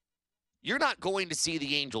 You're not going to see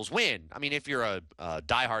the Angels win. I mean, if you're a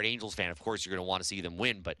diehard Angels fan, of course you're going to want to see them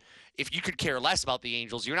win. But if you could care less about the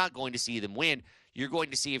Angels, you're not going to see them win. You're going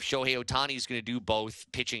to see if Shohei Ohtani is going to do both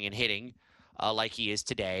pitching and hitting like he is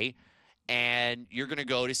today. And you're going to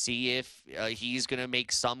go to see if he's going to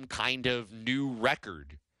make some kind of new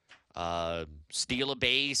record. Steal a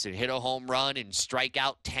base and hit a home run and strike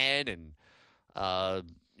out 10 and,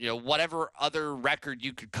 whatever other record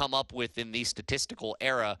you could come up with in the statistical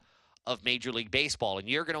era of Major League Baseball. And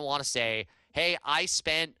you're going to want to say, hey, I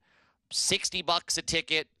spent $60 a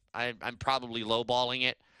ticket. I'm probably lowballing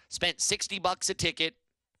it. Spent $60 a ticket,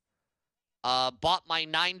 bought my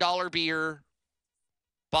 $9 beer,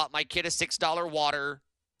 bought my kid a $6 water,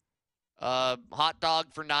 hot dog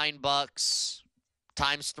for $9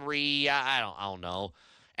 times 3. I don't know.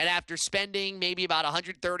 And after spending maybe about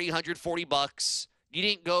 $130, $140, you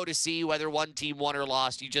didn't go to see whether one team won or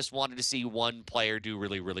lost. You just wanted to see one player do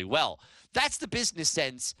really, really well. That's the business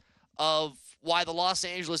sense of why the Los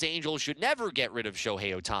Angeles Angels should never get rid of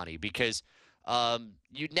Shohei Ohtani, because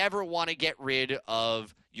you never want to get rid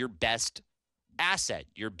of your best asset,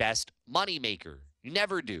 your best moneymaker. You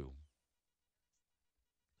never do.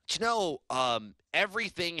 But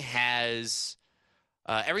everything has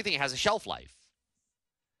a shelf life.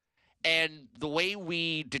 And the way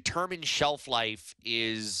we determine shelf life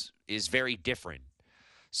is very different.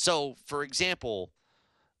 So, for example,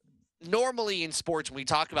 normally in sports, when we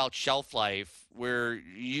talk about shelf life, we're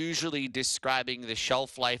usually describing the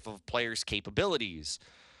shelf life of players' capabilities.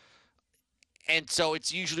 And so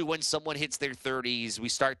it's usually when someone hits their 30s, we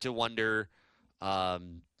start to wonder, are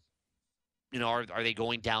they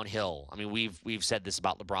going downhill? I mean, we've said this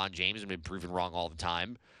about LeBron James and been proven wrong all the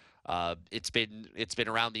time. It's been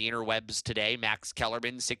around the interwebs today. Max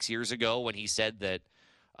Kellerman 6 years ago, when he said that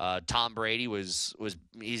Tom Brady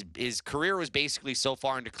his career was basically so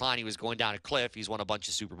far in decline he was going down a cliff. He's won a bunch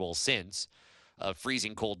of Super Bowls since.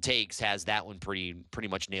 Freezing Cold Takes has that one pretty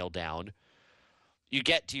much nailed down. You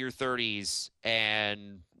get to your 30s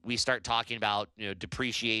and we start talking about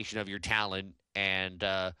depreciation of your talent and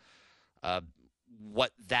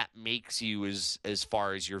what that makes you as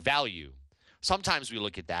far as your value. Sometimes we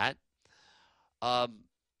look at that. But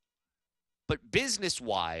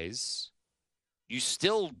business-wise, you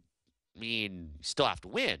still have to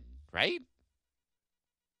win, right?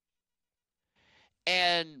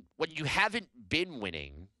 And when you haven't been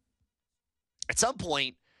winning, at some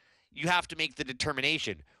point, you have to make the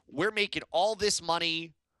determination. We're making all this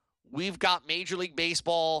money. We've got Major League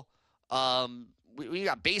Baseball. We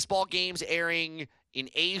got baseball games airing in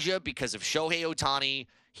Asia because of Shohei Ohtani.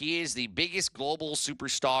 He is the biggest global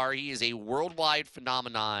superstar. He is a worldwide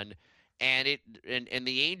phenomenon, and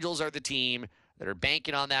the Angels are the team that are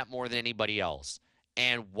banking on that more than anybody else.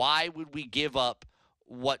 And why would we give up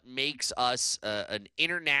what makes us an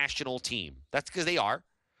international team? That's because they are,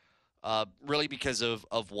 really because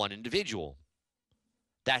of one individual.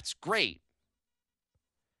 That's great.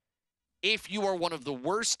 If you are one of the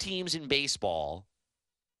worst teams in baseball,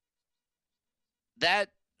 that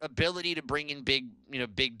ability to bring in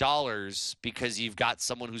big dollars because you've got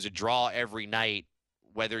someone who's a draw every night,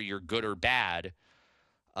 whether you're good or bad,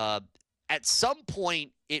 at some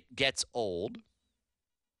point it gets old.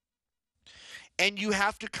 And you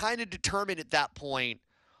have to kind of determine at that point,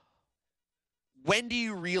 when do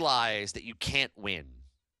you realize that you can't win?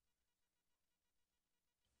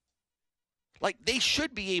 Like, they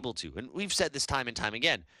should be able to, and we've said this time and time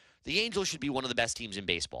again, the Angels should be one of the best teams in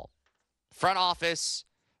baseball. Front office,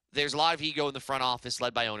 there's a lot of ego in the front office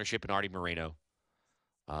led by ownership and Artie Moreno.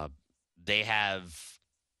 They have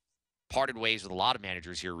parted ways with a lot of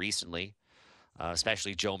managers here recently,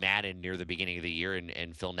 especially Joe Madden near the beginning of the year,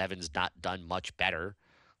 and Phil Nevin's not done much better.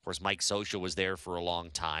 Of course, Mike Scioscia was there for a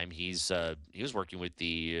long time. He was working with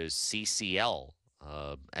the CCL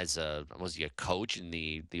was he a coach in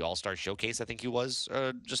the All-Star Showcase? I think he was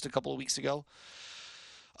just a couple of weeks ago.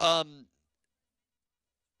 Um,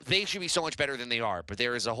 they should be so much better than they are, but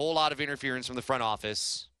there is a whole lot of interference from the front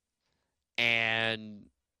office, and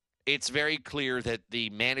it's very clear that the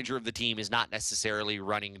manager of the team is not necessarily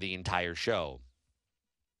running the entire show.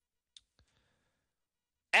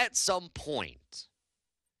 At some point,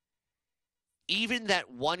 even that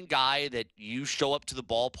one guy that you show up to the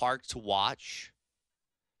ballpark to watch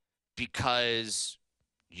because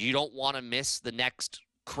you don't want to miss the next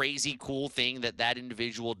crazy cool thing that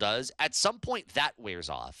individual does, at some point that wears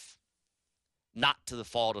off. Not to the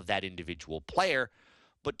fault of that individual player,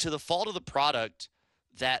 but to the fault of the product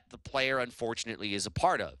that the player unfortunately is a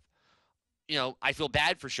part of. You know, I feel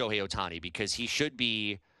bad for Shohei Ohtani because he should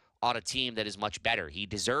be on a team that is much better. He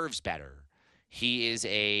deserves better. He is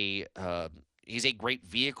he's a great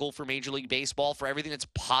vehicle for Major League Baseball, for everything that's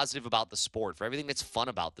positive about the sport, for everything that's fun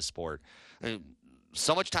about the sport.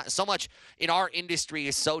 So much in our industry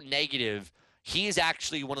is so negative. He is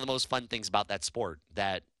actually one of the most fun things about that sport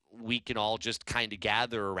that we can all just kind of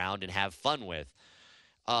gather around and have fun with.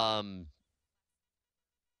 But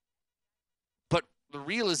the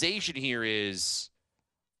realization here is,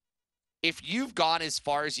 if you've gone as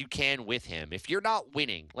far as you can with him, if you're not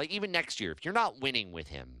winning, like even next year, if you're not winning with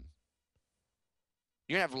him,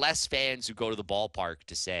 you're going to have less fans who go to the ballpark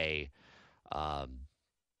to say, I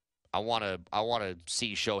want to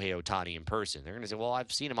see Shohei Ohtani in person. They're going to say, well,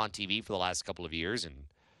 I've seen him on TV for the last couple of years, and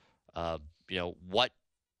what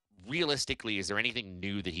realistically is there anything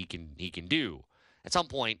new that he can do? At some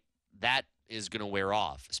point, that is going to wear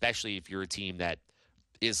off, especially if you're a team that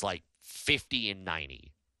is like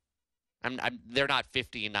 50-90. They're not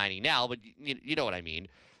 50-90 now, but you know what I mean.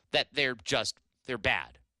 That they're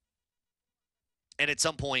bad. And at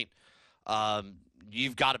some point,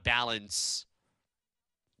 you've got to balance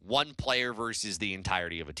one player versus the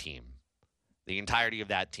entirety of a team. The entirety of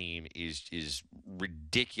that team is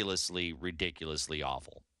ridiculously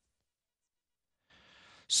awful.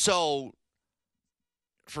 So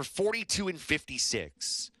for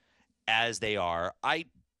 42-56, as they are, I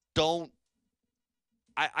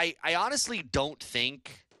honestly don't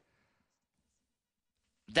think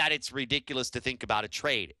that it's ridiculous to think about a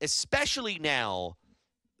trade, especially now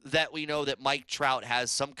that we know that Mike Trout has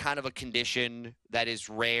some kind of a condition that is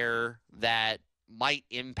rare that might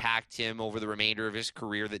impact him over the remainder of his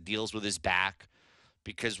career, that deals with his back,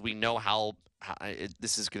 because we know how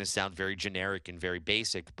this is going to sound very generic and very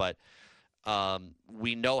basic, but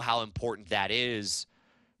we know how important that is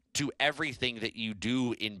to everything that you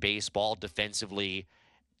do in baseball defensively,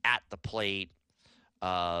 at the plate,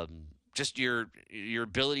 just your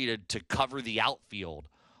ability to cover the outfield.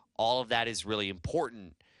 All of that is really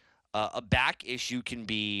important. A back issue can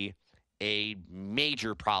be a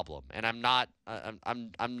major problem, and I'm not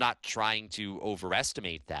trying to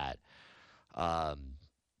overestimate that.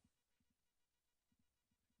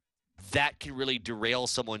 That can really derail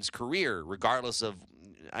someone's career, regardless of.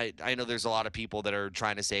 I know there's a lot of people that are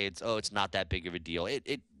trying to say it's not that big of a deal.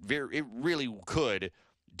 It really could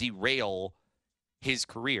derail his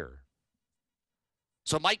career.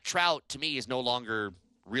 So Mike Trout, to me, is no longer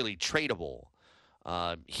really tradable.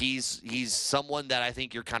 He's someone that I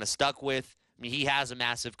think you're kind of stuck with. I mean, he has a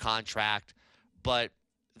massive contract, but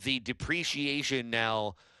the depreciation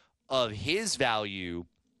now of his value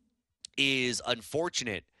is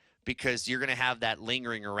unfortunate, because you're going to have that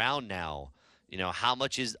lingering around now. You know, how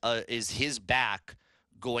much is his back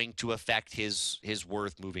going to affect his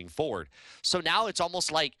worth moving forward? So now it's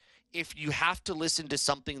almost like, if you have to listen to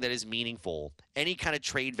something that is meaningful, any kind of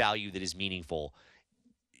trade value that is meaningful,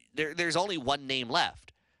 there's only one name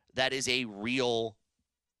left that is a real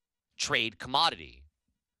trade commodity,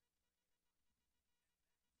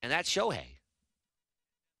 and that's Shohei.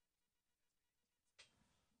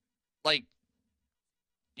 Like,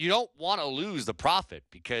 you don't want to lose the profit,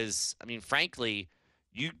 because, I mean, frankly,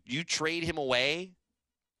 you trade him away,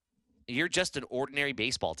 you're just an ordinary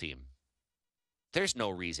baseball team. There's no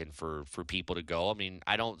reason for people to go. I mean,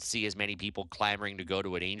 I don't see as many people clamoring to go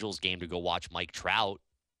to an Angels game to go watch Mike Trout.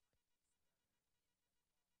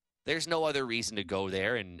 There's no other reason to go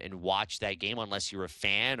there and watch that game unless you're a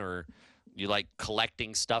fan or you like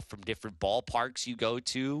collecting stuff from different ballparks you go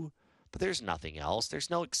to. But there's nothing else. There's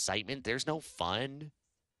no excitement. There's no fun.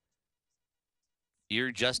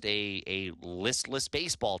 You're just a listless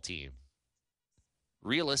baseball team.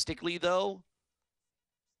 Realistically, though,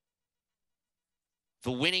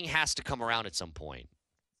 the winning has to come around at some point.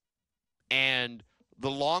 And the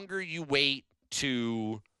longer you wait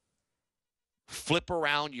to flip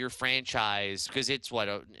around your franchise, because it's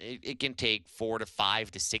it can take 4 to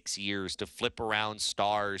 5 to 6 years to flip around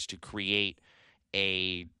stars to create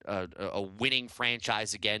a winning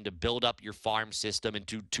franchise again, to build up your farm system and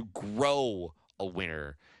to grow a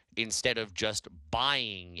winner instead of just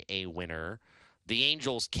buying a winner. The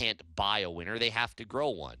Angels can't buy a winner. They have to grow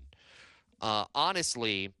one.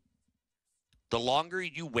 Honestly, the longer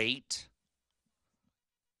you wait,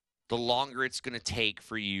 the longer it's going to take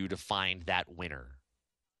for you to find that winner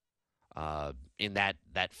in that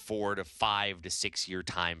 4 to 5 to 6 year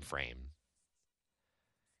time frame.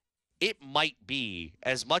 It might be,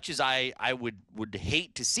 as much as I would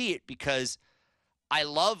hate to see it, because I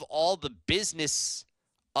love all the business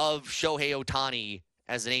of Shohei Ohtani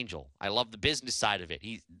as an Angel. I love the business side of it.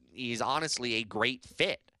 He's honestly a great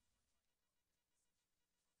fit.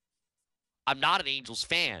 I'm not an Angels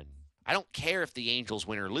fan. I don't care if the Angels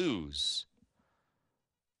win or lose.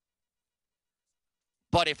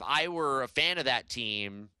 But if I were a fan of that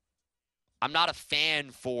team, I'm not a fan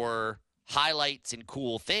for highlights and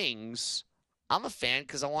cool things. I'm a fan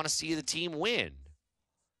because I want to see the team win.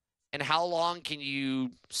 And how long can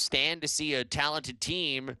you stand to see a talented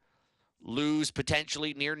team lose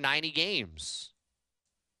potentially near 90 games?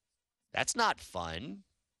 That's not fun.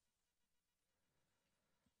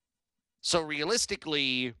 So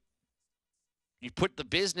realistically, you put the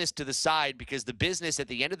business to the side, because the business, at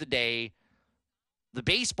the end of the day, the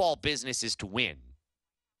baseball business is to win.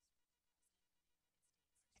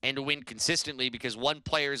 And to win consistently, because one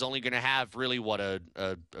player is only going to have really a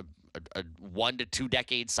 1 to 2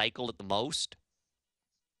 decade cycle at the most.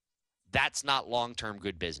 That's not long-term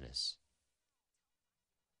good business.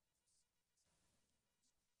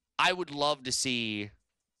 I would love to see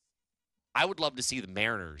the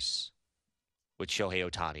Mariners with Shohei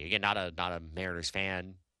Ohtani. Again, not a Mariners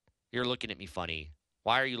fan. You're looking at me funny.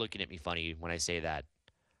 Why are you looking at me funny when I say that?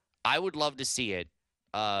 I would love to see it,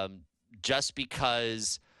 just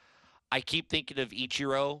because I keep thinking of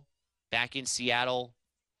Ichiro back in Seattle.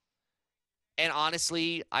 And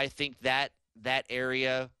honestly, I think that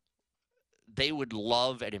area, they would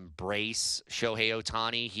love and embrace Shohei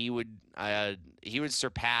Ohtani. He would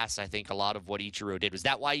surpass, I think, a lot of what Ichiro did. Was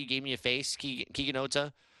that why you gave me a face, Keegan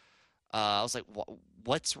Ota? I was like,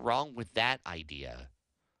 what's wrong with that idea?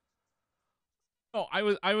 Oh,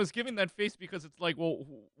 I was giving that face because it's like, well,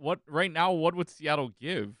 what right now? What would Seattle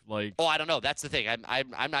give? Like, oh, I don't know. That's the thing.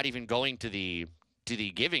 I'm not even going to the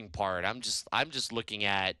giving part. I'm just looking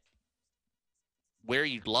at where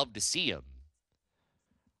you'd love to see him.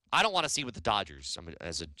 I don't want to see with the Dodgers.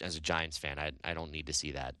 As a Giants fan, I don't need to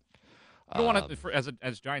see that. we don't want to.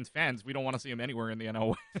 As Giants fans, we don't want to see him anywhere in the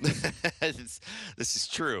NL. This is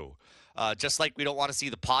true. Just like we don't want to see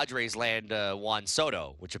the Padres land Juan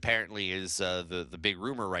Soto, which apparently is the big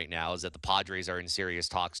rumor right now, is that the Padres are in serious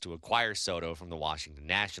talks to acquire Soto from the Washington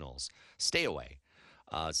Nationals. Stay away.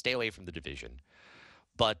 Stay away from the division.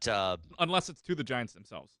 But Unless it's to the Giants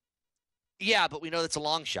themselves. Yeah, but we know that's a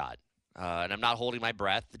long shot. And I'm not holding my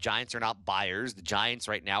breath. The Giants are not buyers. The Giants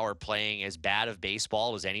right now are playing as bad of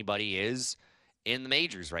baseball as anybody is in the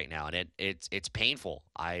majors right now, and it's painful.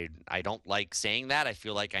 I don't like saying that. I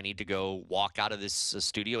feel like I need to go walk out of this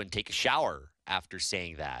studio and take a shower after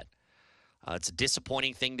saying that. It's a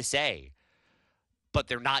disappointing thing to say, but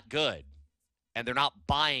they're not good, and they're not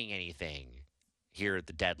buying anything here at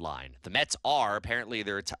the deadline. The Mets are. Apparently,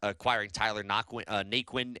 they're acquiring Tyler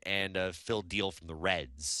Naquin and Phil Deal from the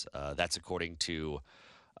Reds. That's according to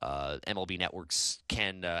MLB Network's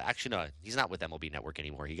Ken. Actually, no, he's not with MLB Network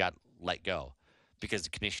anymore. He got let go because the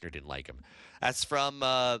commissioner didn't like him. That's from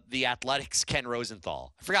the Athletics' Ken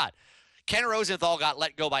Rosenthal. I forgot. Ken Rosenthal got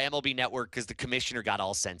let go by MLB Network because the commissioner got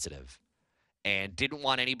all sensitive and didn't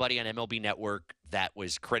want anybody on MLB Network that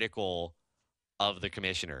was critical of the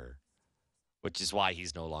commissioner, which is why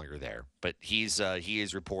he's no longer there. But he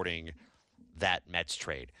is reporting that Mets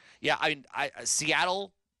trade. Yeah,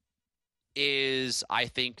 Seattle is, I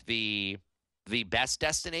think, the best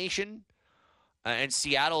destination. And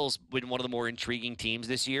Seattle's been one of the more intriguing teams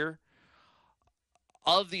this year.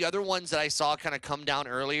 Of the other ones that I saw kind of come down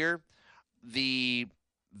earlier, the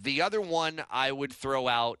other one I would throw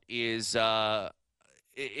out is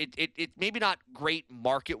it maybe not great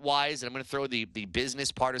market-wise, and I'm going to throw the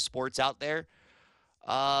business part of sports out there.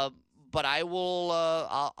 But I will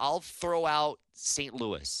I'll throw out St.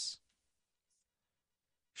 Louis.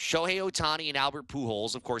 Shohei Ohtani and Albert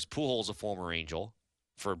Pujols. Of course, Pujols a former Angel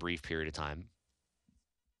for a brief period of time.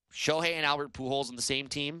 Shohei and Albert Pujols on the same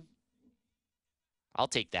team. I'll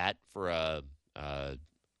take that for a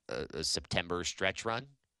September stretch run.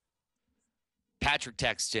 Patrick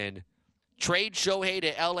Texton, trade Shohei to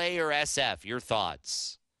LA or SF. Your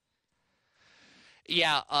thoughts?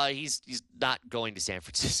 Yeah, he's not going to San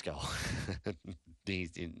Francisco.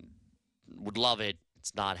 Would love it.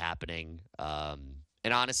 It's not happening.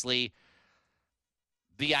 And honestly,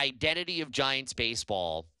 the identity of Giants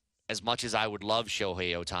baseball, as much as I would love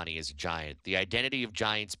Shohei Ohtani as a Giant, the identity of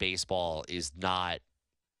Giants baseball is not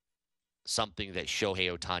something that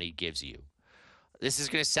Shohei Ohtani gives you. This is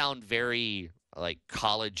going to sound very like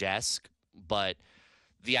college-esque, but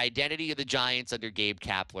the identity of the Giants under Gabe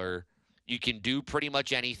Kapler, you can do pretty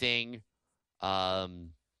much anything. We're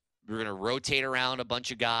going to rotate around a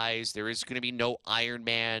bunch of guys. There is going to be no Iron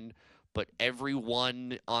Man, but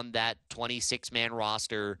everyone on that 26-man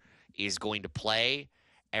roster is going to play.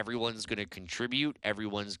 Everyone's going to contribute.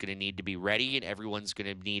 Everyone's going to need to be ready, and everyone's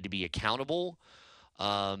going to need to be accountable.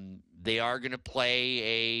 They are going to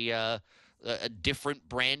play a different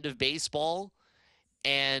brand of baseball,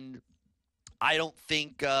 and I don't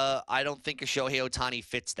think a Shohei Ohtani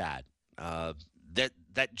fits that.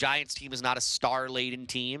 That Giants team is not a star-laden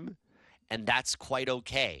team, and that's quite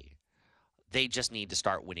okay. They just need to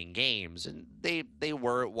start winning games, and they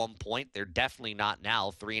were at one point. They're definitely not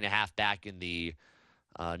now. 3.5 back in the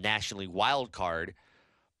National League wild card,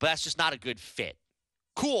 but that's just not a good fit.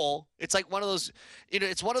 Cool. It's like one of those,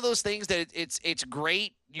 it's one of those things that it's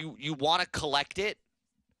great. You want to collect it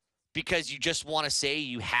because you just want to say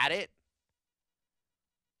you had it,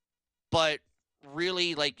 but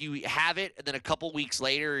really, like, you have it, and then a couple weeks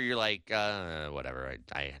later, you're like, whatever.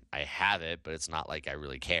 I have it, but it's not like I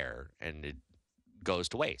really care, and it goes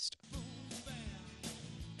to waste.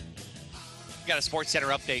 We got a Sports Center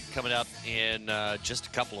update coming up in just a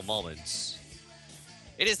couple of moments.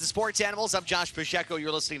 It is the Sports Animals. I'm Josh Pacheco.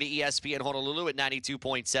 You're listening to ESPN Honolulu at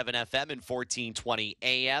 92.7 FM and 1420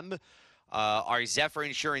 AM. Our Zephyr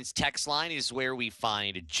Insurance text line is where we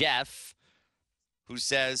find Jeff, who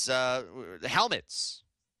says the helmets.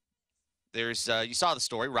 There's you saw the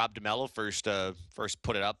story. Rob DeMello first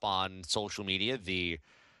put it up on social media. The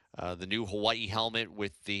new Hawaii helmet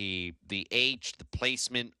with the H, the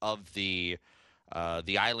placement of the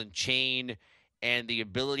island chain, and the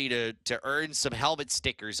ability to earn some helmet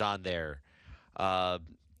stickers on there.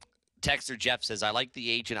 Texter Jeff says, I like the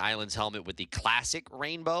H and Islands helmet with the classic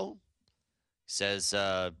rainbow. Says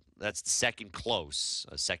that's the second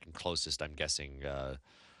closest, I'm guessing,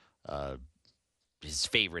 his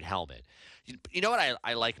favorite helmet. You know what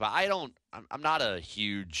I like about I'm not a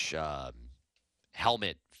huge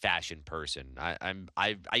helmet fashion person.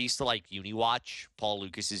 I used to like Uniwatch, Paul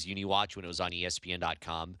Lucas's Uniwatch, when it was on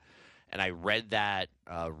ESPN.com. And I read that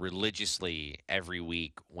religiously every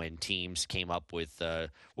week when teams came up with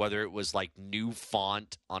whether it was like new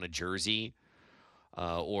font on a jersey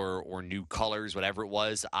or new colors, whatever it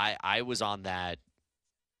was. I was on that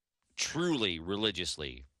truly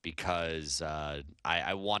religiously because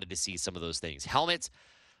I wanted to see some of those things. Helmets,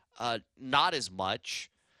 not as much.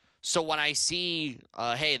 So when I see,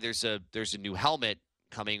 hey, there's a new helmet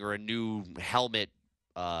coming, or a new helmet.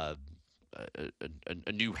 A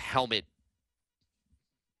new helmet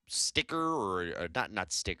sticker, or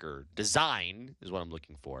not sticker, design is what I'm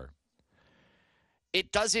looking for.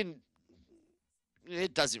 It doesn't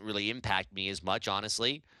really impact me as much,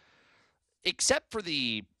 honestly, except for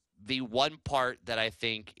the one part that I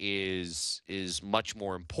think is much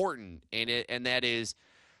more important in it, and that is,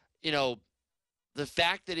 the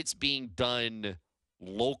fact that it's being done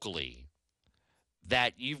locally,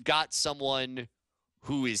 that you've got someone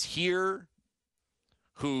who is here,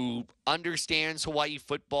 who understands Hawaii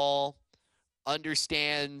football,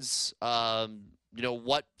 understands,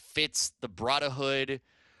 what fits the brotherhood,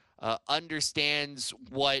 understands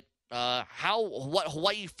what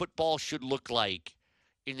Hawaii football should look like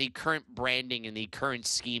in the current branding and the current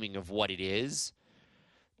scheming of what it is.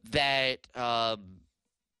 That, to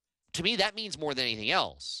me, that means more than anything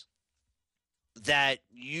else. That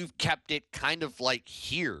you've kept it kind of like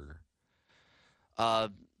here.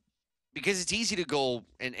 Because it's easy to go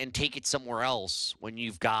and take it somewhere else when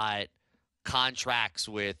you've got contracts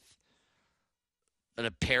with an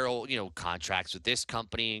apparel, contracts with this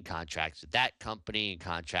company and contracts with that company and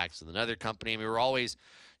contracts with another company. I mean, we're always,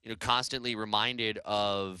 constantly reminded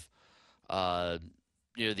of,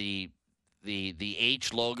 the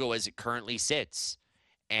H logo as it currently sits.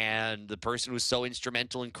 And the person who's so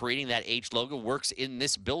instrumental in creating that H logo works in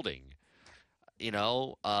this building.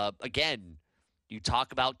 Again, you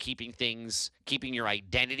talk about keeping your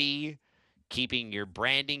identity, keeping your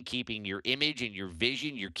branding, keeping your image and your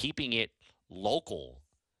vision. You're keeping it local.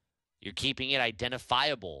 You're keeping it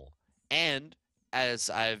identifiable. And as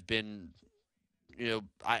I've been, to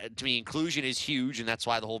me, inclusion is huge, and that's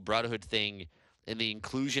why the whole brotherhood thing and the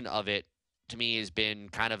inclusion of it, to me, has been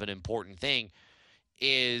kind of an important thing,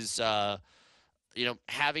 is,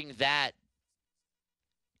 having that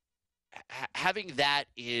having that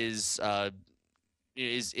is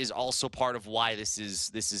also part of why this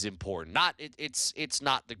is important. It's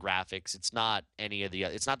not the graphics, it's not any of the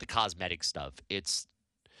it's not the cosmetic stuff. It's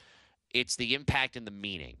the impact and the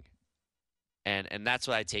meaning. And that's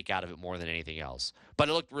what I take out of it more than anything else. But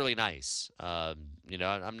it looked really nice. I'm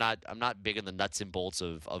not big on the nuts and bolts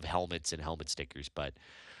of helmets and helmet stickers, but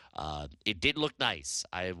it did look nice.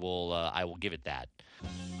 I will give it that.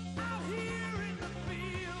 Out here in the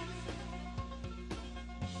fields.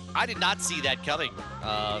 I did not see that coming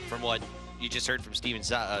from what you just heard from Steven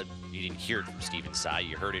Tsai. You didn't hear it from Steven Tsai.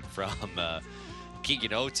 You heard it from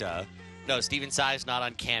Keegan Ota. No, Steven Tsai is not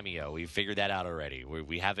on Cameo. We figured that out already.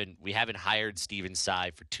 We haven't hired Steven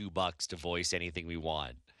Tsai for $2 to voice anything we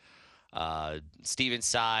want. Steven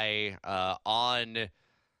Tsai on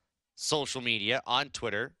social media, on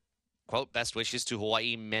Twitter, quote, best wishes to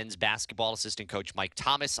Hawaii men's basketball assistant coach Mike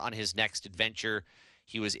Thomas on his next adventure.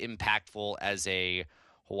 He was impactful as a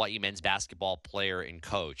Hawaii men's basketball player and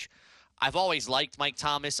coach. I've always liked Mike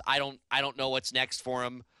Thomas. I don't know what's next for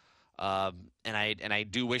him, and I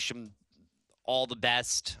do wish him all the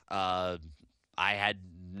best. I had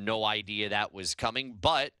no idea that was coming,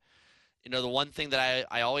 but the one thing that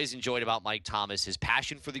I always enjoyed about Mike Thomas, his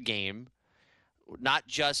passion for the game, not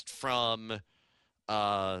just from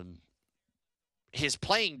his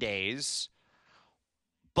playing days,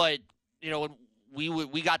 but when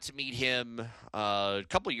we got to meet him a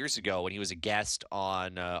couple of years ago when he was a guest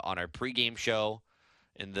on our pregame show,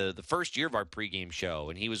 in the first year of our pregame show,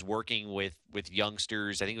 and he was working with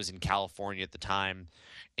youngsters. I think it was in California at the time,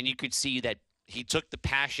 and you could see that he took the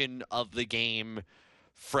passion of the game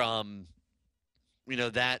from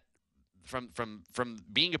from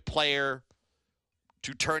being a player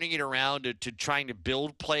to turning it around to trying to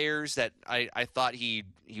build players. That I thought he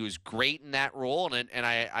was great in that role, and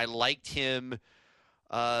I liked him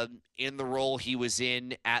in the role he was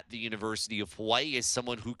in at the University of Hawaii as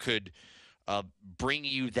someone who could bring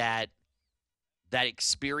you that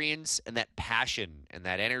experience and that passion and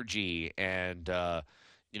that energy and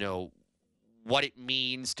what it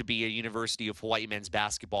means to be a University of Hawaii men's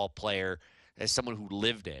basketball player as someone who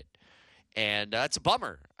lived it. And it's a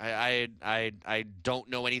bummer. I don't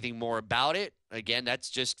know anything more about it. Again, that's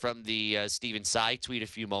just from the Steven Tsai tweet a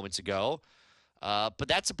few moments ago. But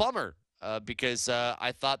that's a bummer because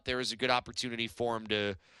I thought there was a good opportunity for him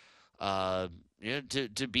to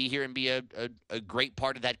be here and be a great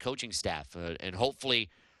part of that coaching staff. And hopefully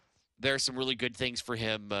there are some really good things for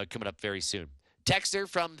him coming up very soon. Texter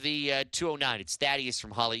from the 209. It's Thaddeus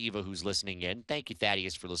from Haleiwa who's listening in. Thank you,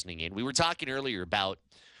 Thaddeus, for listening in. We were talking earlier about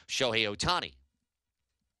Shohei Ohtani.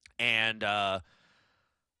 And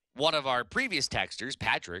one of our previous texters,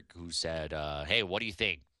 Patrick, who said, hey, what do you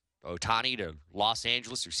think? Ohtani to Los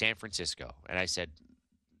Angeles or San Francisco? And I said,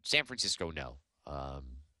 San Francisco, no.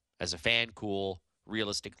 As a fan, cool.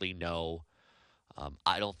 Realistically, no.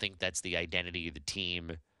 I don't think that's the identity of the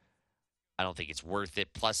team. I don't think it's worth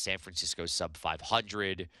it. Plus, San Francisco's sub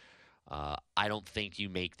 500. I don't think you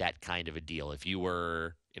make that kind of a deal. If you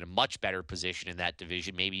were in a much better position in that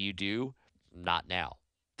division, maybe you do. Not now.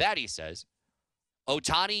 Thaddy says,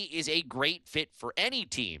 Ohtani is a great fit for any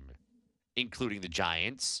team, including the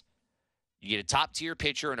Giants. You get a top-tier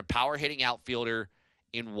pitcher and a power-hitting outfielder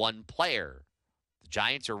in one player. The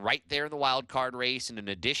Giants are right there in the wild card race, and an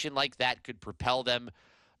addition like that could propel them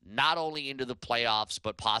not only into the playoffs,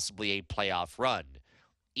 but possibly a playoff run.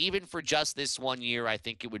 Even for just this 1 year, I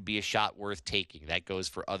think it would be a shot worth taking. That goes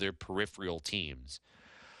for other peripheral teams.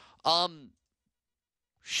 Shohei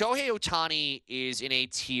Ohtani is in a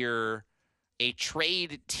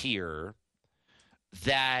trade tier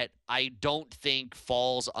that I don't think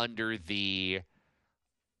falls under the,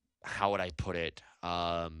 how would I put it,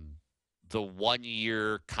 the 1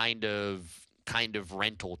 year kind of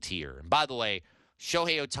rental tier. And by the way,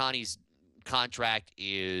 Shohei Ohtani's contract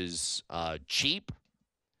is cheap.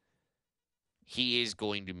 He is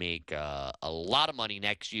going to make a lot of money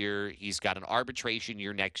next year. He's got an arbitration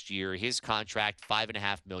year next year. His contract,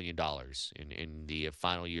 $5.5 million in the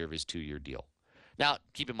final year of his 2-year deal. Now,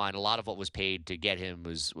 keep in mind, a lot of what was paid to get him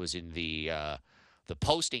was in the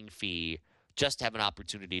posting fee, just to have an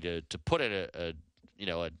opportunity to put a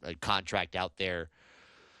contract out there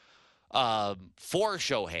for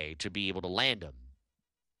Shohei to be able to land him.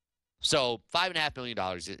 So $5.5 million,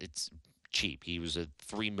 it's cheap. He was a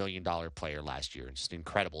 $3 million player last year. Just an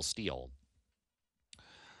incredible steal.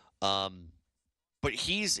 But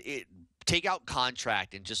take out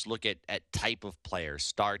contract and just look at type of player,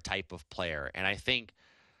 star type of player. And I think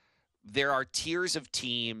there are tiers of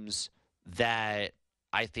teams that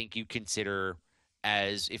I think you consider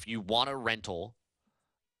as, if you want a rental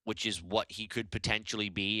which is what he could potentially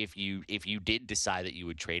be if you did decide that you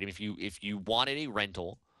would trade him. If you wanted a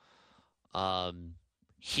rental,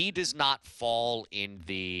 he does not fall in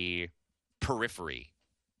the periphery.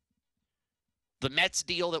 The Mets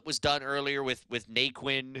deal that was done earlier with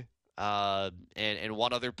Naquin and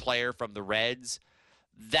one other player from the Reds,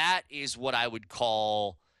 that is what I would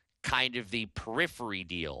call kind of the periphery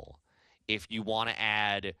deal. If you want to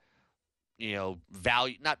add,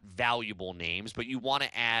 not valuable names, but you want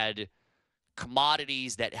to add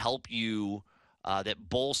commodities that help you, that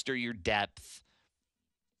bolster your depth,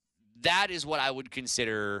 that is what I would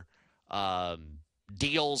consider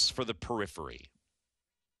deals for the periphery.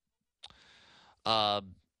 The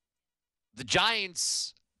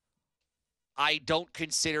Giants, I don't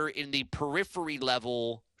consider in the periphery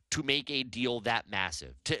level to make a deal that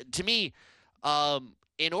massive. To me,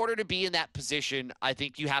 in order to be in that position, I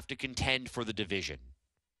think you have to contend for the division.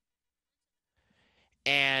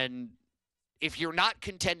 And if you're not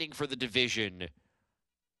contending for the division,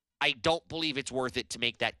 I don't believe it's worth it to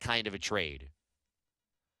make that kind of a trade.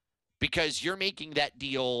 Because you're making that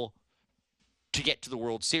deal to get to the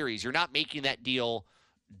World Series. You're not making that deal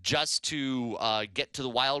just to get to the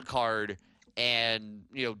wild card and,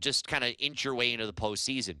 just kind of inch your way into the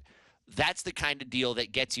postseason. That's the kind of deal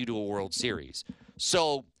that gets you to a World Series.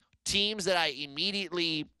 So teams that I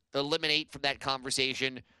immediately eliminate from that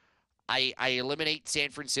conversation, I eliminate San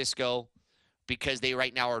Francisco because they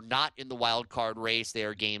right now are not in the wild card race. They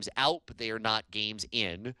are games out, but they are not games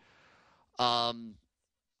in.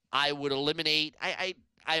 I would eliminate. I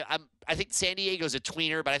think San Diego's a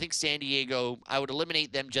tweener, but I think San Diego, I would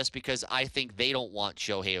eliminate them just because I think they don't want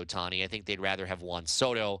Shohei Ohtani. I think they'd rather have Juan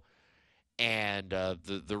Soto. And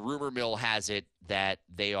the rumor mill has it that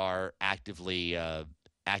they are actively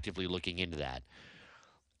looking into that.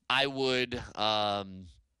 I would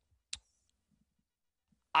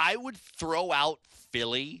throw out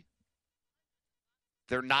Philly.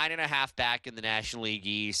 They're 9.5 back in the National League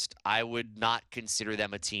East. I would not consider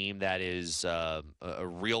them a team that is a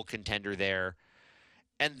real contender there.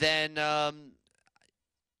 And then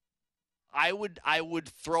I would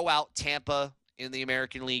throw out Tampa in the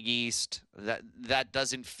American League East. That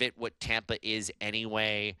doesn't fit what Tampa is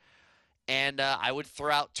anyway. And I would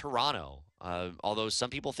throw out Toronto. Although some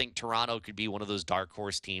people think Toronto could be one of those dark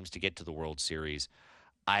horse teams to get to the World Series.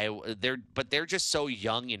 They're just so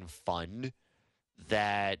young and fun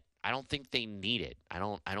that I don't think they need it. I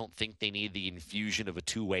don't think they need the infusion of a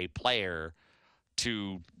two-way player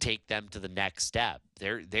to take them to the next step.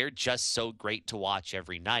 They're just so great to watch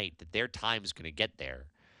every night that their time is going to get there.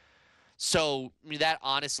 So that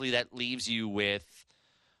honestly, that leaves you with.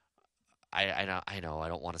 I know. I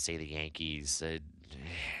don't want to say the Yankees.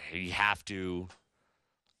 You have to.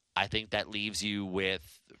 I think that leaves you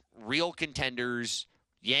with real contenders: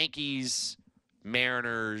 Yankees,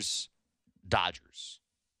 Mariners, Dodgers.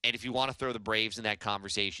 And if you want to throw the Braves in that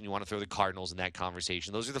conversation, you want to throw the Cardinals in that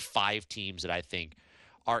conversation, those are the 5 teams that I think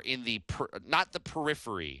are in the not the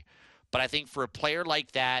periphery, but I think for a player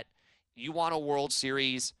like that, you want a World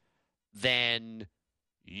Series, then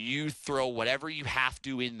you throw whatever you have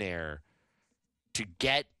to in there to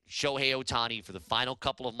get Shohei Ohtani for the final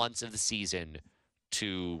couple of months of the season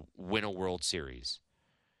to win a World Series.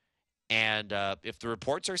 And if the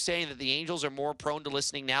reports are saying that the Angels are more prone to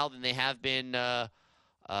listening now than they have been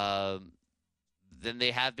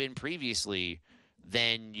previously,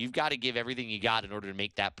 then you've got to give everything you got in order to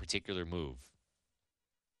make that particular move.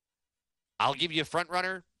 I'll give you a front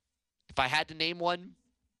runner. If I had to name one,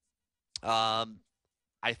 I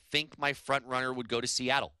think my front runner would go to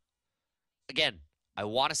Seattle. Again, I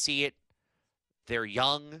want to see it. They're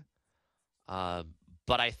young.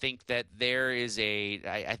 But I think that there is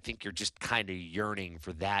I think you're just kind of yearning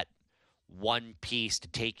for that one piece to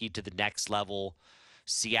take you to the next level.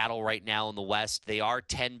 Seattle right now in the West, they are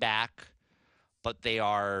 10 back, but they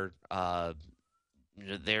are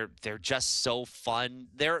they're just so fun.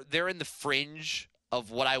 They're in the fringe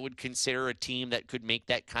of what I would consider a team that could make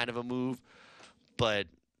that kind of a move, but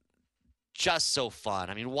just so fun.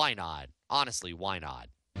 I mean, why not? Honestly, why not?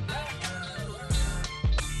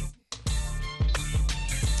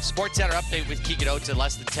 SportsCenter update with Keegan Oates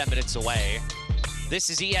less than 10 minutes away. This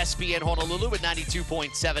is ESPN Honolulu at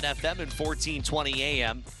 92.7 FM and 1420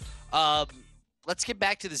 AM. Let's get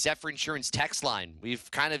back to the Zephyr Insurance text line. We've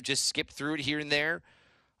kind of just skipped through it here and there.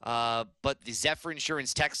 But the Zephyr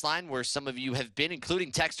Insurance text line, where some of you have been,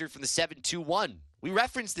 including texter from the 721. We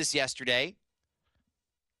referenced this yesterday.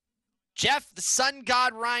 Jeff, the Sun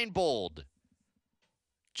God Reinbold,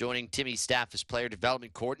 joining Timmy's staff as player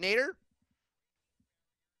development coordinator.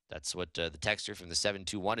 That's what the texter from the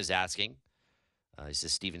 721 is asking. He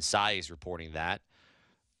says Stephen Tsai is reporting that.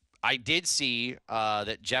 I did see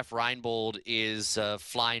that Jeff Reinbold is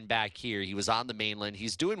flying back here. He was on the mainland.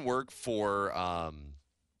 He's doing work for, I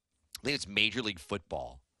think it's Major League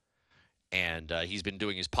Football. And he's been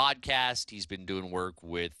doing his podcast. He's been doing work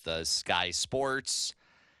with Sky Sports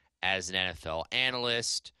as an NFL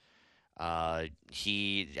analyst. I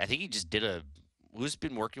think he just did who's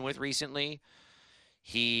been working with recently?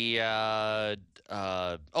 Jerry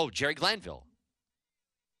Glanville.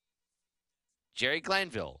 Jerry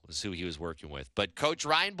Glanville was who he was working with. But Coach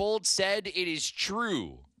Reinbold said it is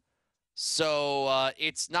true. So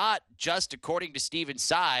it's not just according to Stephen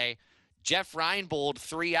Tsai. Jeff Reinbold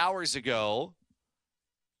 3 hours ago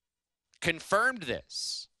confirmed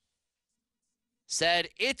this. Said,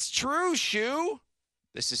 it's true, Shu.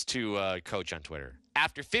 This is to Coach on Twitter.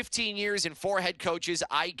 After 15 years and 4 head coaches,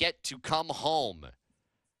 I get to come home.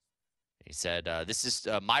 He said, this is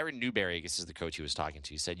Myron Newberry, I guess is the coach he was talking to.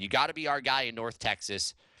 He said, you got to be our guy in North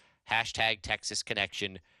Texas. Hashtag Texas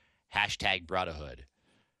Connection. Hashtag Brotherhood.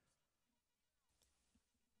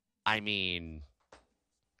 I mean,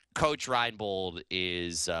 Coach Reinbold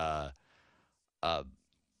is, I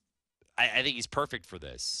think he's perfect for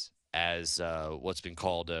this as what's been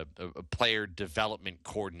called a player development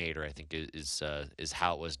coordinator, I think is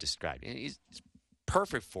how it was described. And he's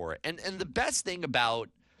perfect for it. And the best thing about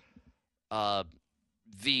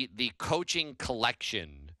the coaching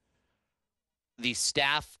collection, the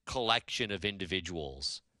staff collection of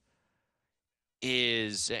individuals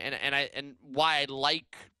is, and why I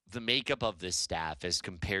like the makeup of this staff as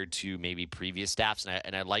compared to maybe previous staffs,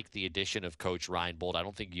 and I like the addition of Coach Reinbold. I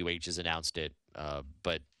don't think UH has announced it,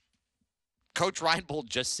 but Coach Reinbold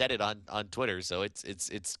just said it on Twitter, so it's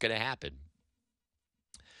going to happen.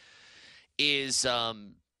 Is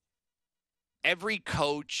every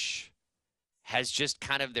coach has just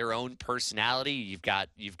kind of their own personality. You've got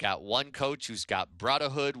one coach who's got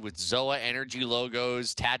Brotherhood with Zoa Energy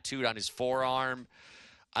logos tattooed on his forearm.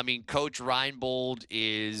 I mean, Coach Reinbold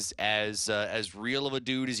is as real of a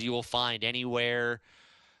dude as you will find anywhere.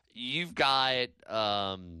 You've got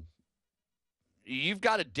a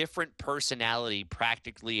different personality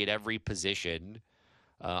practically at every position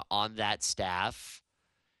on that staff.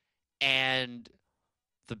 And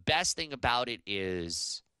the best thing about it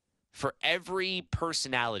is, for every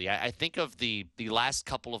personality, I think of the last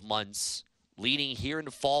couple of months leading here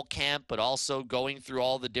into fall camp, but also going through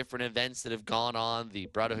all the different events that have gone on, the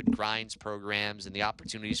Brotherhood Grinds programs, and the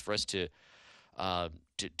opportunities for us to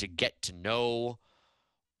get to know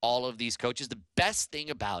all of these coaches. The best thing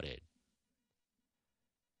about it,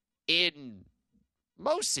 in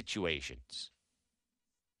most situations,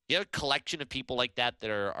 you have a collection of people like that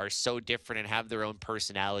are so different and have their own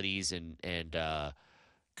personalities and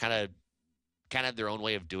kind of their own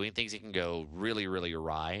way of doing things. It can go really, really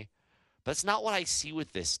awry. But it's not what I see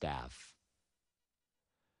with this staff.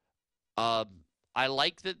 I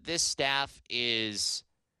like that this staff is,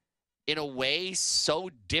 in a way,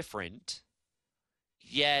 so different,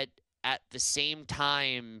 yet at the same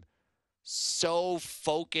time so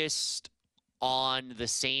focused on the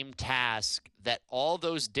same task that all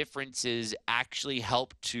those differences actually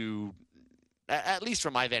help to, at least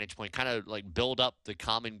from my vantage point, kind of like build up the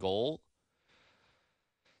common goal.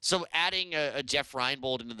 So adding a Jeff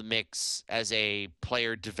Reinbold into the mix as a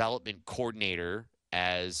player development coordinator,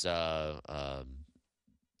 as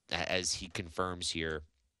he confirms here,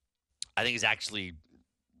 I think is actually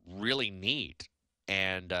really neat,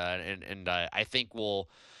 and I think will,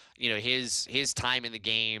 his time in the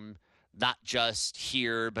game, not just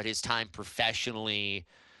here, but his time professionally,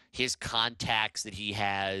 his contacts that he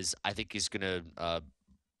has, I think is gonna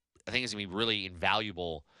be really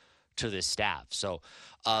invaluable to this staff. So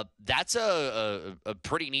that's a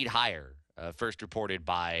pretty neat hire, first reported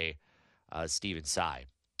by Stephen Tsai.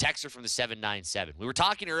 Texter from the 797. We were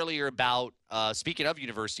talking earlier about, speaking of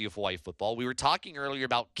University of Hawaii football, we were talking earlier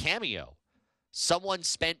about Cameo. Someone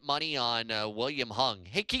spent money on William Hung.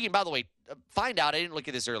 Hey, Keegan, by the way, find out, I didn't look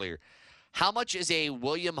at this earlier. How much is a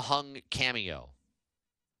William Hung cameo?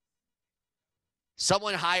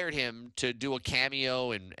 Someone hired him to do a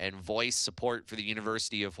cameo and voice support for the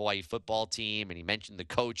University of Hawaii football team, and he mentioned the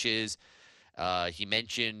coaches. He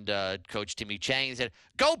mentioned Coach Timmy Chang. He said,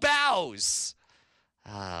 "Go Bows!"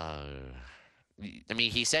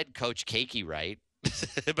 He said Coach Keiki, right?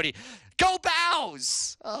 But go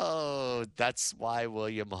Bows! Oh, that's why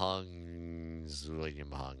William Hung's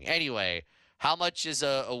William Hung. Anyway, how much is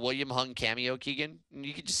a William Hung cameo, Keegan?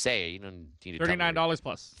 You can just say it. You don't need to $39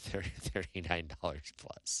 plus. $39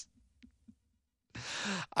 plus.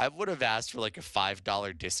 I would have asked for like a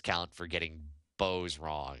 $5 discount for getting Bows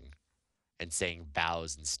wrong. and saying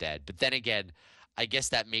bows instead. But then again, I guess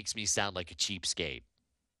that makes me sound like a cheapskate.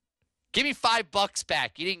 Give me $5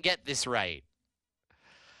 back. You didn't get this right.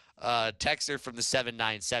 Texter from the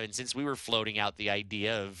 797, since we were floating out the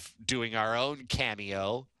idea of doing our own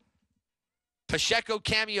Cameo, Pacheco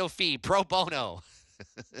Cameo fee, pro bono.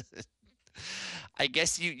 I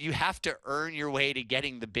guess you have to earn your way to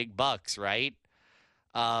getting the big bucks, right?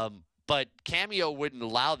 But Cameo wouldn't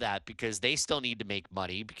allow that because they still need to make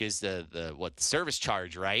money because the service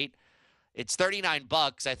charge, right? It's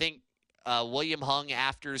 $39. I think William Hung,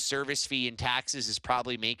 after service fee and taxes, is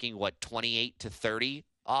probably making 28 to 30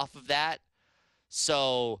 off of that.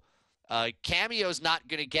 So Cameo's not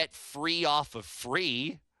going to get free off of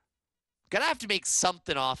free. Gonna have to make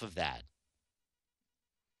something off of that.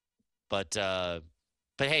 But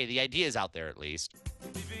hey, the idea is out there at least.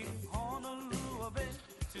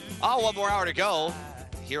 Oh, one more hour to go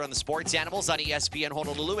here on the Sports Animals on ESPN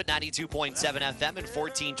Honolulu at 92.7 FM and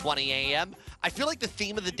 1420 AM. I feel like the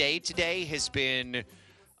theme of the day today has been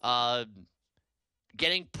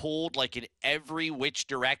getting pulled like in every which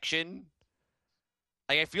direction.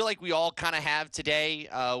 Like, I feel like we all kind of have today.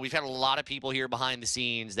 We've had a lot of people here behind the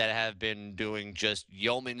scenes that have been doing just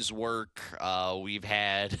yeoman's work. We've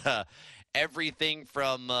had everything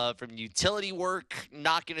from utility work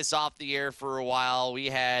knocking us off the air for a while. We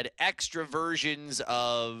had extra versions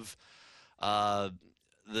of the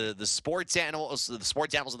sports animals, of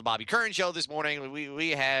the Bobby Curran show this morning. We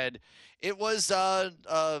had it was a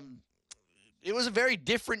very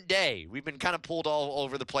different day. We've been kind of pulled all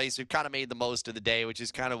over the place. We've kind of made the most of the day, which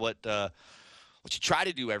is kind of what you try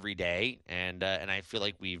to do every day. And I feel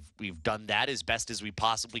like we've done that as best as we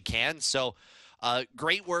possibly can. So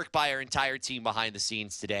great work by our entire team behind the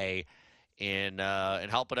scenes today in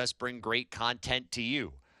helping us bring great content to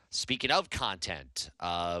you. Speaking of content,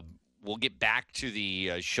 we'll get back to the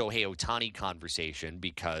Shohei Ohtani conversation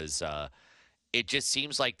because it just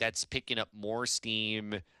seems like that's picking up more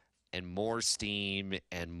steam and more steam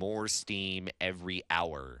and more steam every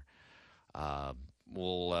hour.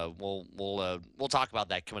 We'll talk about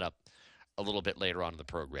that coming up a little bit later on in the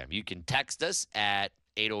program. You can text us at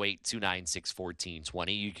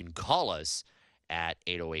 808-296-1420. You can call us at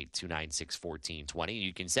 808-296-1420.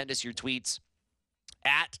 You can send us your tweets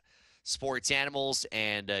at Sports Animals,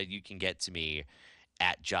 and you can get to me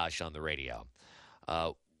at Josh on the radio.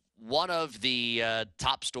 One of the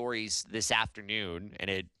top stories this afternoon, and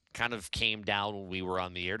it kind of came down when we were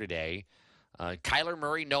on the air today. Kyler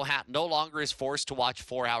Murray no longer is forced to watch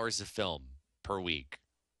 4 hours of film per week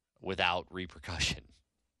without repercussion.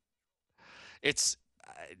 It's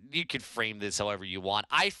you could frame this however you want.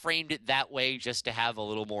 I framed it that way just to have a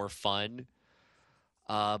little more fun.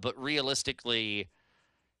 But realistically,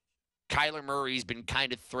 Kyler Murray's been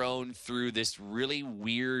kind of thrown through this really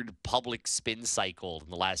weird public spin cycle in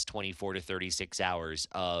the last 24 to 36 hours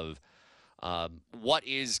of what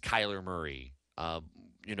is Kyler Murray?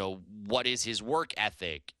 What is his work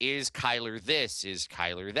ethic? Is Kyler this? Is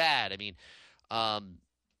Kyler that? I mean,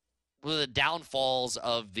 one of the downfalls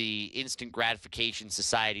of the instant gratification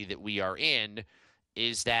society that we are in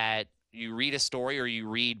is that you read a story or you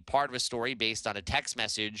read part of a story based on a text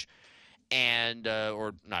message and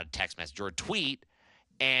or not a text message or a tweet,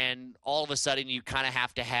 and all of a sudden you kind of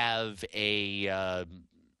have to have a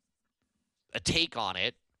take on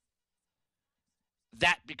it.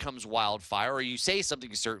 That becomes wildfire, or you say something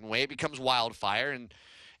a certain way, it becomes wildfire,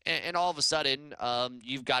 and all of a sudden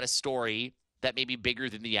you've got a story that may be bigger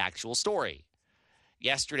than the actual story.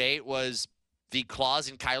 Yesterday it was the clause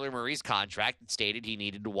in Kyler Murray's contract that stated he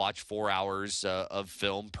needed to watch 4 hours of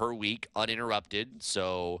film per week uninterrupted.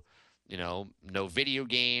 So, no video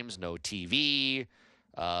games, no TV,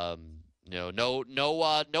 no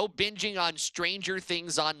binging on Stranger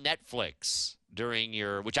Things on Netflix during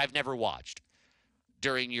which I've never watched,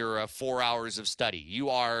 during your 4 hours of study.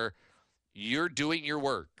 You're doing your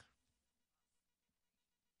work.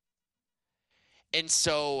 And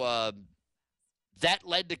so that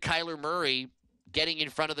led to Kyler Murray getting in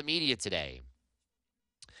front of the media today.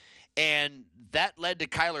 And that led to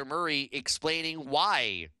Kyler Murray explaining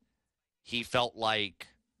why he felt like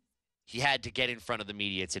he had to get in front of the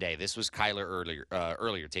media today. This was Kyler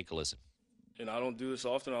earlier. Take a listen. And I don't do this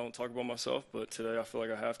often. I don't talk about myself, but today I feel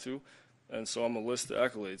like I have to. And so I'm going to list the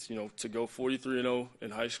accolades. To go 43-0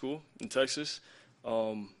 in high school in Texas.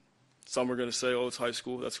 Some are going to say, oh, it's high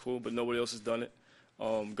school. That's cool, but nobody else has done it.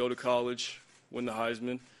 Go to college, win the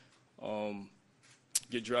Heisman,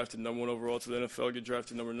 get drafted number 1 overall to the NFL, get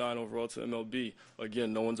drafted number 9 overall to MLB.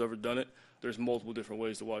 Again, no one's ever done it. There's multiple different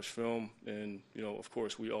ways to watch film, and, of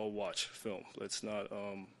course, we all watch film. Let's not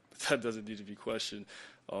that doesn't need to be questioned.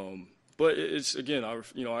 But it's again,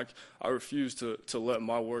 I refuse to let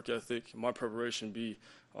my work ethic, my preparation be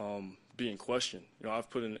in question. I've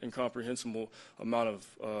put an incomprehensible amount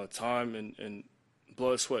of time and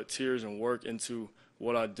blood, sweat, tears, and work into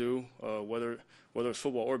what I do, whether it's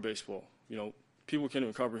football or baseball. People can't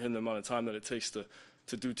even comprehend the amount of time that it takes to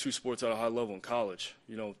do two sports at a high level in college.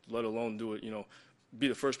 Let alone do it. Be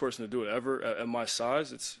the first person to do it ever at my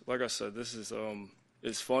size. It's like I said, this is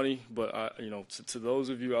it's funny, but to those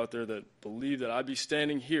of you out there that believe that I'd be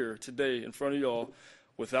standing here today in front of y'all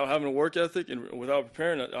without having a work ethic and without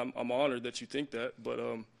preparing, I'm honored that you think that, but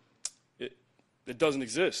it doesn't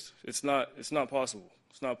exist. It's not possible.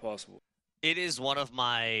 It's not possible. It is one of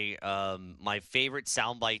my my favorite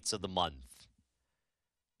sound bites of the month,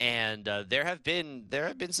 and there have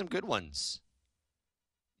been some good ones.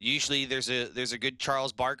 Usually, there's a good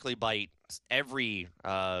Charles Barkley bite every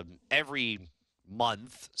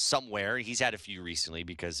month somewhere. He's had a few recently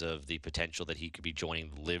because of the potential that he could be joining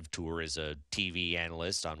the Live Tour as a TV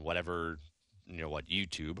analyst on whatever,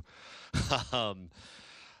 YouTube.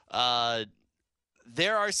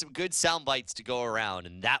 There are some good sound bites to go around,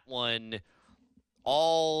 and that one,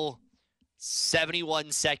 all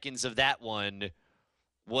 71 seconds of that one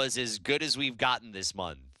was as good as we've gotten this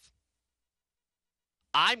month.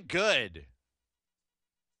 I'm good.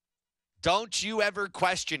 Don't you ever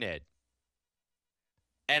question it.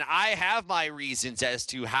 And I have my reasons as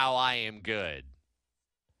to how I am good.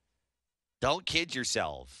 Don't kid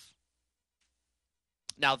yourself.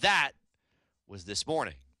 Now that was this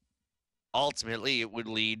morning. Ultimately, it would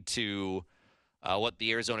lead to what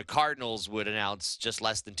the Arizona Cardinals would announce just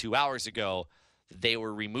less than 2 hours ago. They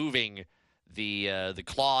were removing the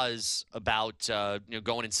clause about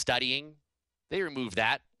going and studying. They removed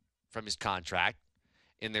that from his contract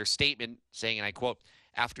in their statement, saying, and I quote,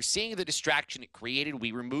 "After seeing the distraction it created,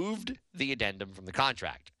 we removed the addendum from the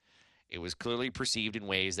contract. It was clearly perceived in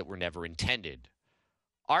ways that were never intended.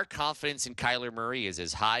 Our confidence in Kyler Murray is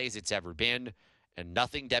as high as it's ever been, and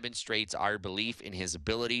nothing demonstrates our belief in his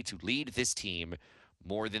ability to lead this team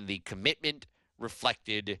more than the commitment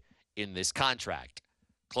reflected in this contract."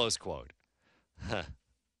 Close quote.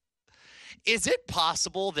 Is it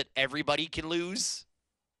possible that everybody can lose?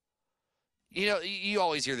 You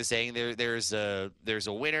always hear the saying there's a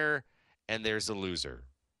winner and there's a loser.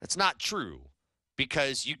 That's not true,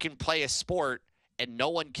 because you can play a sport and no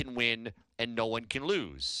one can win and no one can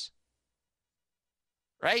lose.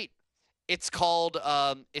 Right? It's called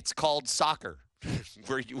soccer,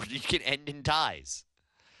 where you can end in ties,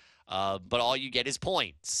 but all you get is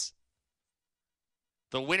points.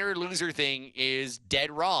 The winner-loser thing is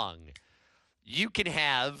dead wrong. You can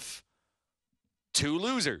have two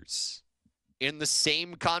losers in the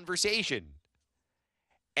same conversation,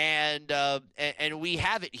 and we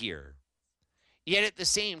have it here. Yet at the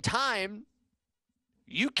same time,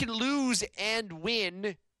 you can lose and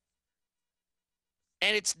win,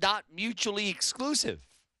 and it's not mutually exclusive.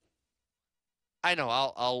 I know.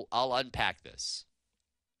 I'll unpack this.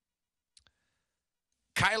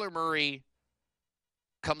 Kyler Murray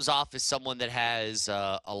comes off as someone that has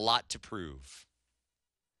a lot to prove.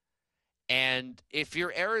 And if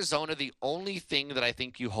you're Arizona, the only thing that I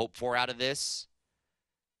think you hope for out of this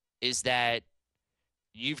is that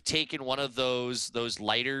you've taken one of those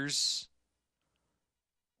lighters,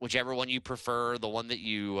 whichever one you prefer, the one that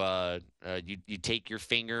you take your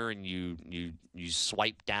finger and you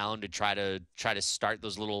swipe down to try to start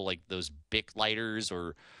those little, like those Bic lighters,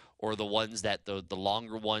 or the ones that the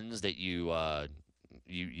longer ones that you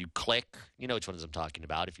click. You know which ones I'm talking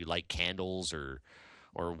about. If you light candles or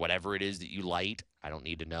whatever it is that you light, I don't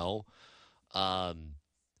need to know.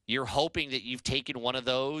 You're hoping that you've taken one of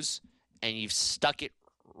those and you've stuck it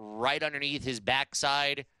right underneath his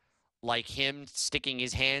backside, like him sticking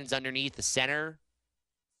his hands underneath the center,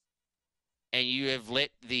 and you have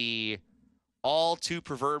lit the all too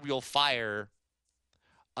proverbial fire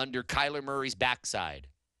under Kyler Murray's backside.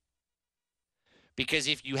 Because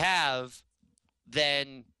if you have,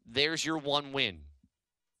 then there's your one win.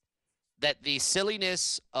 That the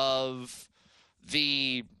silliness of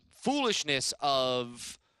the foolishness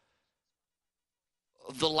of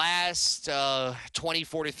the last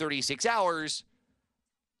 24 to 36 hours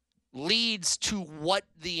leads to what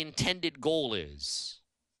the intended goal is.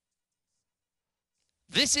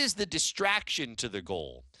 This is the distraction to the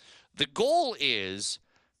goal. The goal is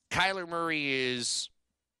Kyler Murray is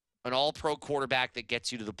an all-pro quarterback that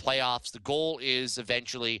gets you to the playoffs. The goal is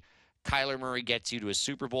eventually Kyler Murray gets you to a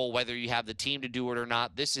Super Bowl, whether you have the team to do it or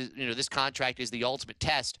not. This is, this contract is the ultimate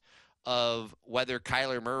test of whether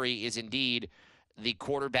Kyler Murray is indeed the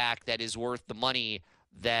quarterback that is worth the money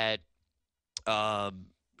that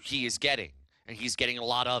he is getting, and he's getting a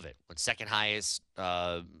lot of it. With second highest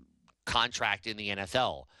contract in the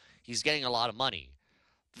NFL, he's getting a lot of money.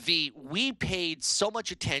 We paid so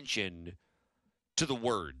much attention to the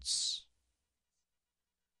words.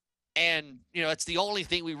 And, it's the only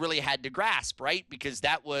thing we really had to grasp, right? Because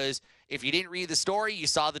that was, if you didn't read the story, you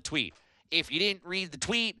saw the tweet. If you didn't read the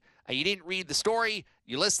tweet and you didn't read the story,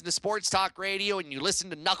 you listened to sports talk radio and you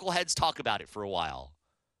listened to knuckleheads talk about it for a while.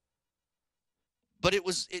 But it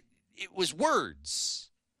was words.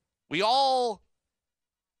 We all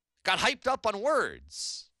got hyped up on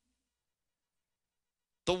words.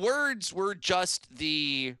 The words were just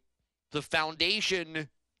the foundation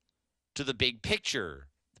to the big picture.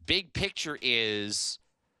 The big picture is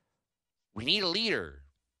we need a leader.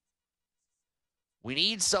 We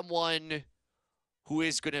need someone who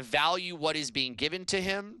is going to value what is being given to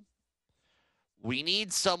him. We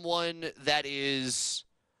need someone that is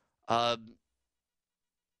going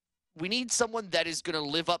to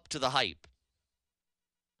live up to the hype.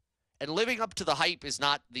 And living up to the hype is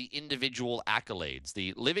not the individual accolades.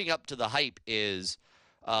 The living up to the hype is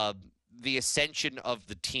the ascension of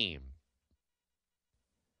the team.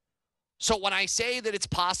 So when I say that it's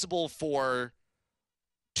possible for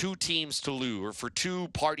two teams to lose, or for two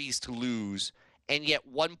parties to lose, and yet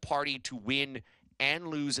one party to win and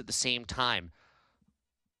lose at the same time,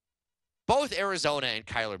 both Arizona and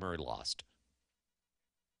Kyler Murray lost.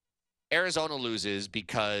 Arizona loses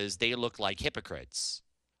because they look like hypocrites.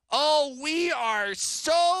 Oh, we are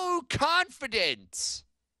so confident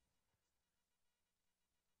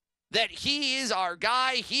that he is our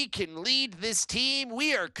guy. He can lead this team.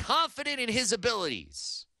 We are confident in his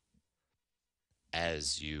abilities.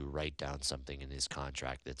 As you write down something in his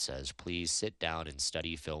contract that says, please sit down and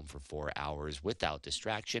study film for 4 hours without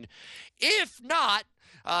distraction. If not,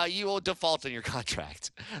 you will default on your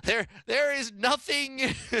contract. There is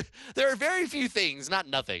nothing. There are very few things, not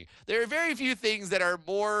nothing. There are very few things that are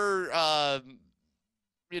more,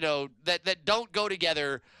 that don't go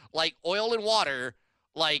together like oil and water,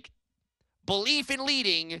 like belief in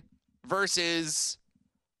leading versus,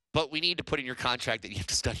 but we need to put in your contract that you have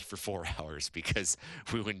to study for 4 hours because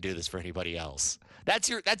we wouldn't do this for anybody else. That's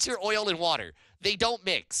your oil and water. They don't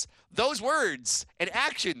mix. Those words and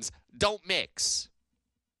actions don't mix.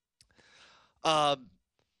 And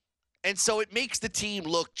so it makes the team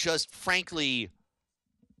look just frankly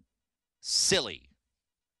silly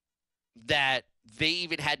that they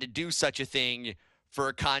even had to do such a thing for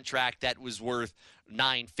a contract that was worth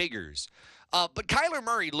 9 figures. But Kyler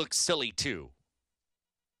Murray looks silly too.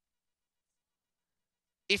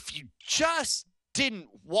 If you just didn't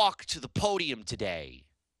walk to the podium today,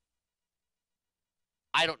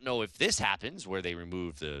 I don't know if this happens where they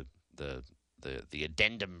remove the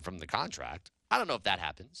addendum from the contract. I don't know if that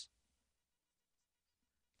happens.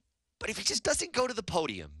 But if he just doesn't go to the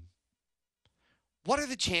podium, what are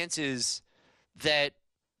the chances that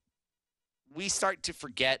we start to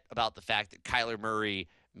forget about the fact that Kyler Murray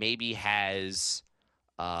maybe has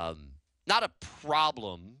not a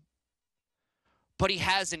problem, but he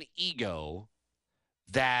has an ego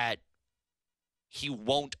that he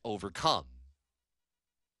won't overcome?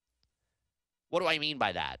 What do I mean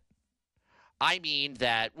by that? I mean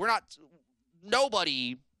that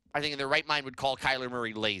nobody, I think in their right mind, would call Kyler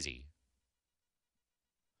Murray lazy.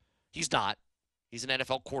 He's not. He's an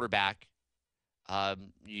NFL quarterback.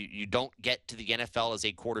 You don't get to the NFL as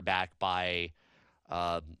a quarterback by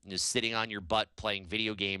just sitting on your butt playing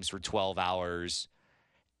video games for 12 hours.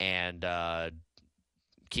 And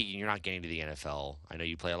Keegan, you're not getting to the NFL. I know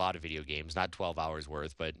you play a lot of video games, not 12 hours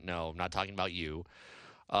worth, but no, I'm not talking about you.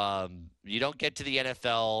 You don't get to the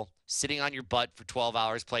NFL sitting on your butt for 12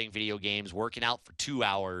 hours playing video games, working out for 2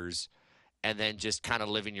 hours, and then just kind of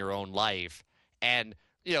living your own life. And,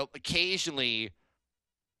 occasionally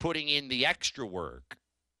putting in the extra work.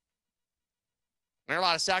 There are a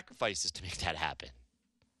lot of sacrifices to make that happen.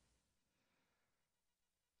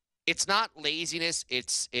 It's not laziness.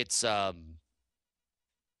 It's the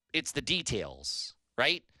details,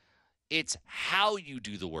 right? It's how you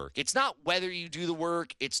do the work. It's not whether you do the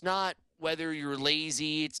work. It's not whether you're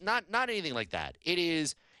lazy. It's not anything like that.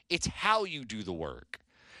 It's how you do the work.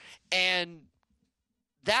 And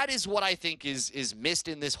that is what I think is missed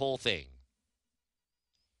in this whole thing.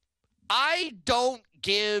 I don't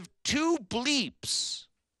give two bleeps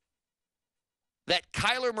that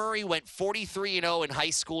Kyler Murray went 43-0 in high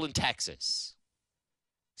school in Texas.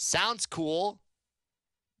 Sounds cool.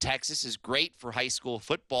 Texas is great for high school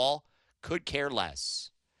football. Could care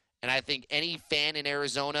less. And I think any fan in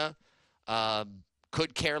Arizona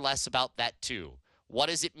could care less about that too. What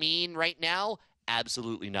does it mean right now?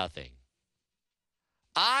 Absolutely nothing.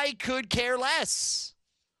 I could care less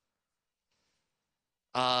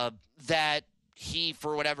that he,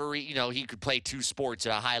 for whatever reason, he could play two sports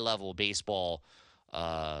at a high level, baseball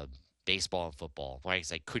and football. Well, I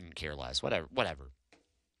guess I couldn't care less. Whatever.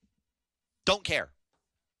 Don't care.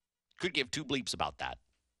 Could give two bleeps about that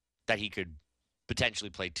he could potentially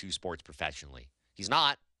play two sports professionally. He's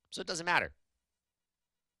not, so it doesn't matter.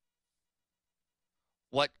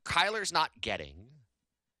 What Kyler's not getting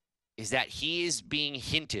is that he is being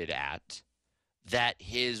hinted at that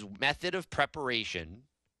his method of preparation,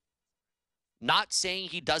 not saying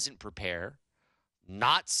he doesn't prepare,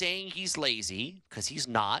 not saying he's lazy, because he's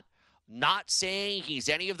not saying he's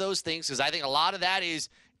any of those things, because I think a lot of that is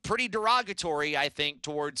pretty derogatory, I think,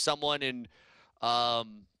 towards someone and,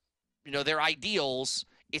 their ideals.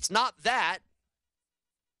 It's not that.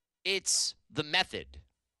 It's the method.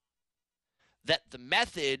 That the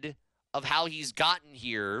method of how he's gotten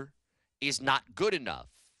here is not good enough.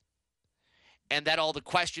 And that all the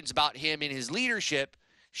questions about him and his leadership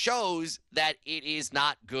shows that it is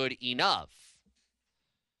not good enough.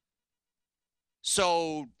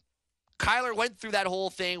 So Kyler went through that whole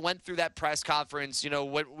thing, went through that press conference,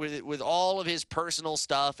 with all of his personal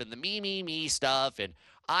stuff and the me stuff, and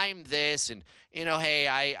I'm this, and, hey,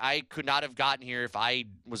 I could not have gotten here if I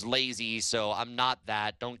was lazy, so I'm not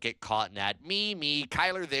that. Don't get caught in that. Me,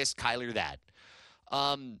 Kyler this, Kyler that.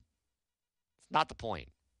 Not the point.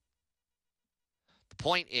 The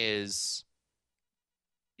point is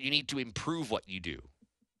you need to improve what you do.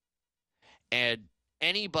 And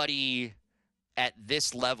anybody at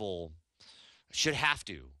this level should have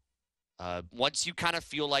to. Once you kind of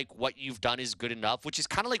feel like what you've done is good enough, which is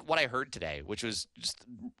kind of like what I heard today, which was just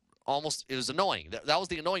it was annoying. That was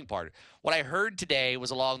the annoying part. What I heard today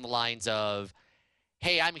was along the lines of,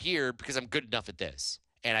 hey, I'm here because I'm good enough at this.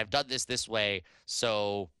 And I've done this way,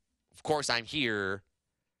 so of course I'm here.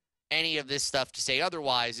 Any of this stuff to say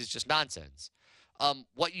otherwise is just nonsense.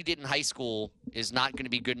 What you did in high school is not going to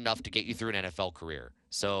be good enough to get you through an NFL career.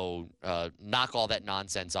 So knock all that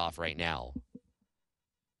nonsense off right now.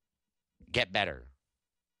 Get better.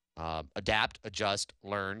 Adapt, adjust,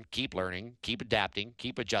 learn, keep learning, keep adapting,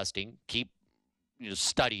 keep adjusting, keep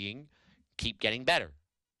studying, keep getting better.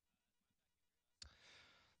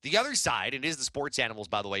 The other side, it is the Sports Animals,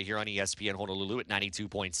 by the way, here on ESPN Honolulu at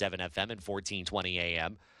 92.7 FM and 1420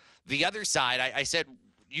 AM. The other side, I said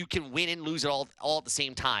you can win and lose it all at the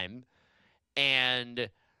same time. And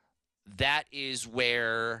that is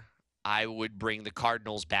where I would bring the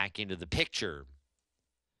Cardinals back into the picture.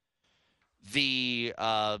 The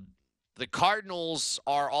Cardinals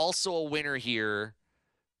are also a winner here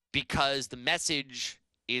because the message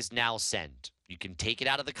is now sent. You can take it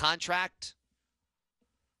out of the contract,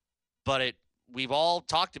 but we've all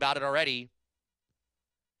talked about it already.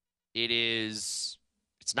 It's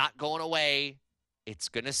not going away. It's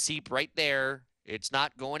going to seep right there. It's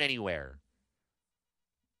not going anywhere.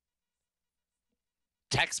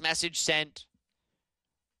 Text message sent.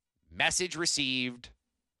 Message received.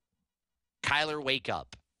 Kyler, wake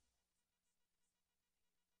up.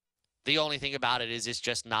 The only thing about it is it's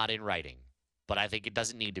just not in writing. But I think it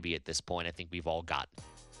doesn't need to be at this point. I think we've all gotten.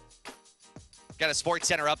 Got a Sports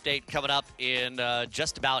Center update coming up in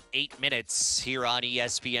just about 8 minutes here on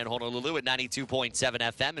ESPN Honolulu at 92.7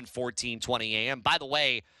 FM and 1420 AM. By the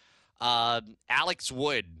way, Alex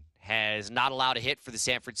Wood has not allowed a hit for the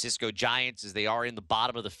San Francisco Giants as they are in the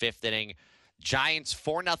bottom of the fifth inning. Giants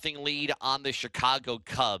 4-0 lead on the Chicago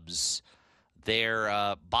Cubs.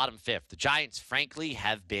 They're bottom fifth. The Giants, frankly,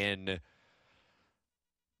 have been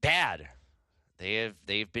bad.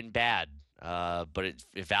 They've been bad. But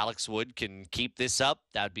if Alex Wood can keep this up,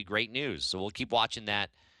 that would be great news. So we'll keep watching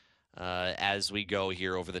that as we go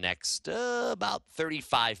here over the next about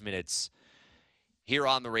 35 minutes here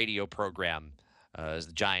on the radio program as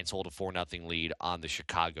the Giants hold a 4-0 lead on the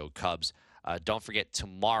Chicago Cubs. Don't forget,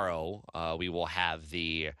 tomorrow we will have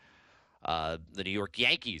the New York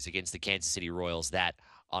Yankees against the Kansas City Royals. That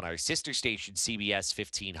on our sister station, CBS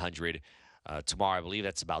 1500. Tomorrow, I believe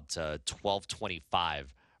that's about 12:25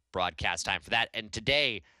 broadcast time for that. And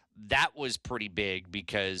today, that was pretty big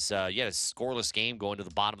because a scoreless game going to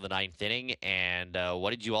the bottom of the ninth inning. And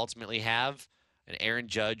what did you ultimately have? An Aaron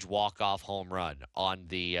Judge walk-off home run on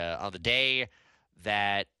the day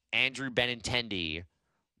that Andrew Benintendi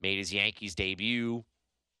made his Yankees debut.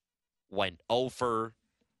 Went 0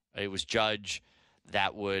 It was Judge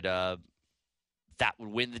that would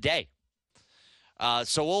win the day.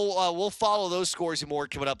 So we'll follow those scores and more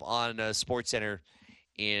coming up on SportsCenter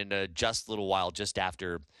in just a little while, just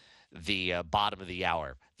after the bottom of the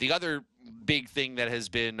hour. The other big thing that has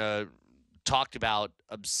been talked about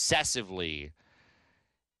obsessively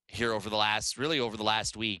here over the last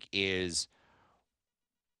week is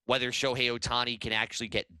whether Shohei Ohtani can actually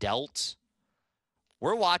get dealt.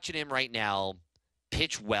 We're watching him right now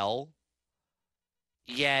pitch well,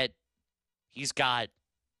 yet he's got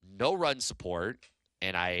no run support,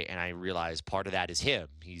 and I realize part of that is him.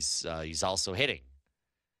 He's also hitting.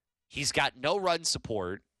 He's got no run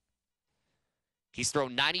support. He's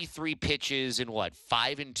thrown 93 pitches in 5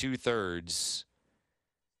 2/3.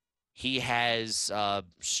 He has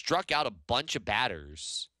struck out a bunch of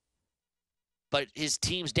batters, but his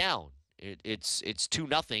team's down. It's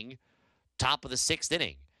 2-0, top of the 6th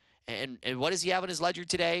inning. And what does he have on his ledger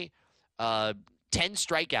today? 10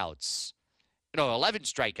 strikeouts. No, 11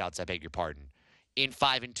 strikeouts, I beg your pardon, in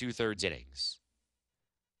 5 2/3 innings.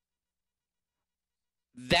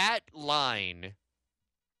 That line,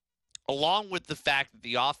 along with the fact that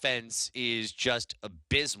the offense is just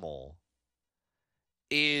abysmal,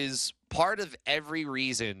 is part of every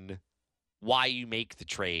reason why you make the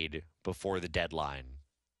trade before the deadline.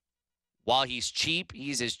 While he's cheap,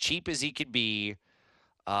 he's as cheap as he could be.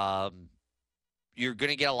 You're going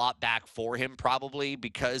to get a lot back for him probably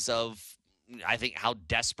because of, I think, how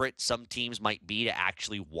desperate some teams might be to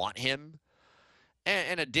actually want him.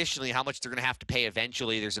 And additionally, how much they're going to have to pay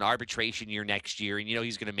eventually. There's an arbitration year next year, and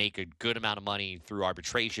he's going to make a good amount of money through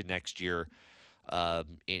arbitration next year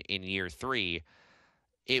in year 3.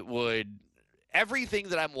 It would – everything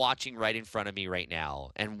that I'm watching right in front of me right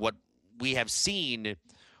now and what we have seen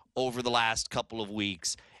over the last couple of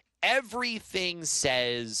weeks, everything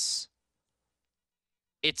says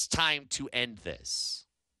it's time to end this.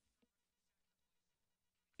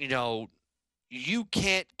 You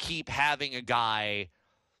can't keep having a guy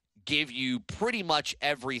give you pretty much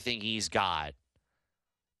everything he's got.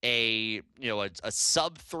 A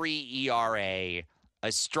sub-3 ERA, a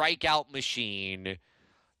strikeout machine.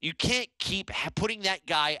 You can't keep putting that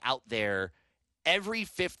guy out there every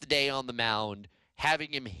 5th day on the mound,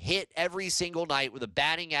 having him hit every single night with a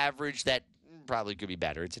batting average that probably could be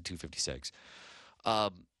better. It's a 256.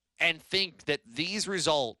 And think that these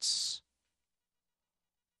results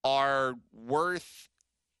are worth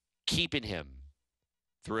keeping him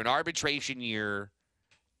through an arbitration year,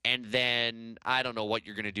 and then I don't know what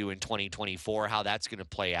you're going to do in 2024, how that's going to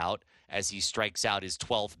play out as he strikes out his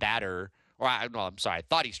 12th batter. Or, I'm sorry, I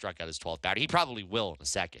thought he struck out his 12th batter. He probably will in a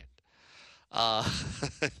second.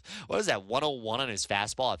 What is that, 101 on his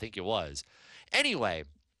fastball? I think it was. Anyway,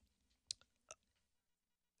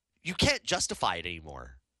 you can't justify it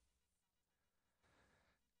anymore.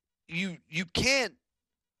 You can't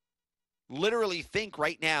literally think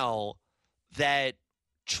right now that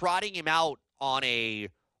trotting him out on a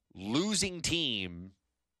losing team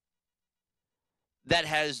that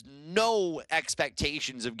has no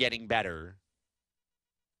expectations of getting better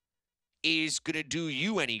is going to do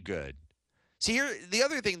you any good. See, here, the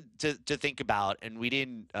other thing to think about, and we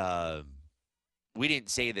didn't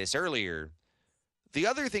say this earlier, the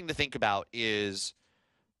other thing to think about is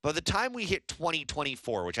by the time we hit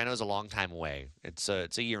 2024, which I know is a long time away, it's a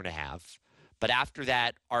year and a half, but after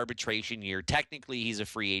that arbitration year, technically he's a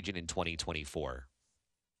free agent in 2024.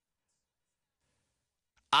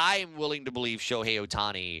 I'm willing to believe Shohei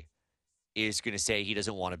Ohtani is going to say he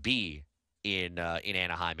doesn't want to be in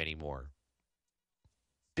Anaheim anymore.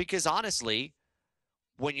 Because honestly,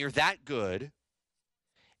 when you're that good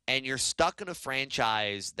and you're stuck in a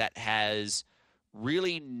franchise that has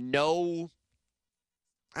really no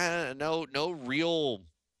real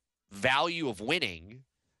value of winning,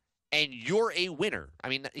 and you're a winner. I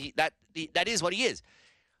mean, that is what he is.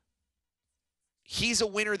 He's a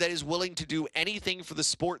winner that is willing to do anything for the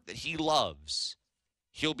sport that he loves.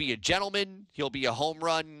 He'll be a gentleman. He'll be a home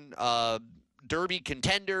run derby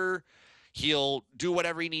contender. He'll do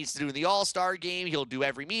whatever he needs to do in the All-Star game. He'll do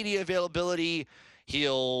every media availability.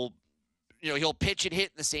 He'll pitch and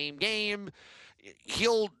hit in the same game.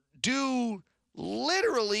 He'll do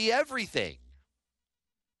literally everything.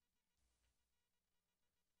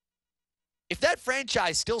 If that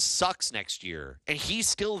franchise still sucks next year and he's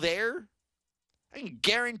still there, I can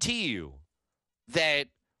guarantee you that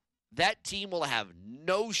that team will have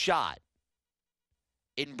no shot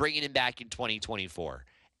in bringing him back in 2024.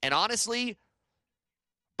 And honestly,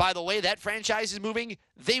 by the way that franchise is moving,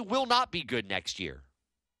 they will not be good next year.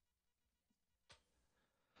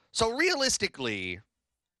 So realistically,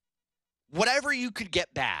 whatever you could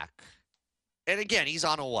get back, and again, he's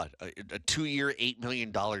on a 2-year, $8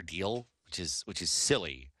 million deal, which is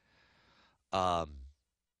silly.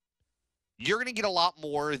 You're going to get a lot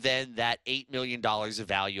more than that $8 million of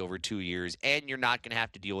value over 2 years, and you're not going to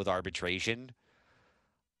have to deal with arbitration.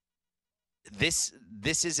 this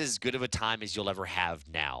is as good of a time as you'll ever have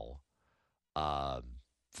now, um,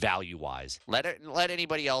 value wise. Let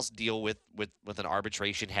anybody else deal with an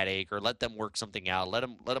arbitration headache, or let them work something out. Let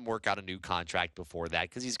him work out a new contract before that,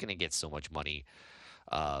 because he's going to get so much money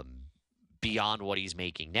um, beyond what he's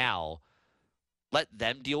making now. Let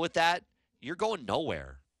them deal with that. You're going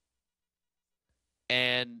nowhere.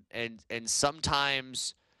 And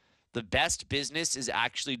sometimes the best business is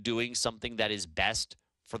actually doing something that is best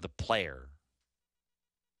for the player.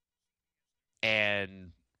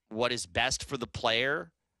 And what is best for the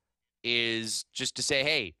player is just to say,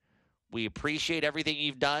 "Hey, we appreciate everything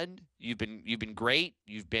you've done. You've been great.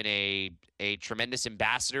 You've been a tremendous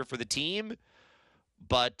ambassador for the team,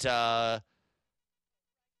 but we're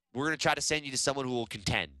going to try to send you to someone who will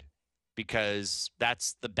contend, because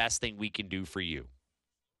that's the best thing we can do for you."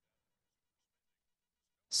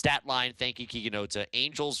 Stat line, thank you, Keegan Ota.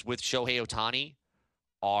 Angels with Shohei Ohtani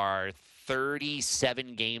are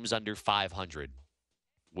 37 games under 500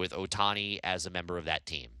 with Ohtani as a member of that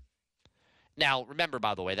team. Now, remember,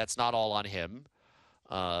 by the way, that's not all on him.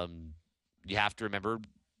 You have to remember,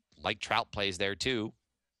 Mike Trout plays there too,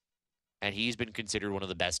 and he's been considered one of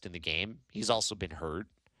the best in the game. He's also been hurt.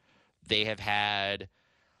 They have had,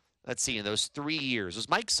 let's see, in those 3 years, was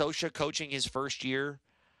Mike Scioscia coaching his first year?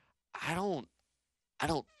 I don't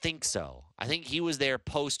think so. I think he was there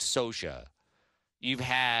post Scioscia. You've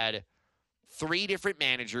had 3 different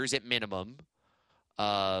managers at minimum.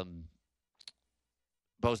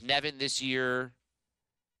 Both Nevin this year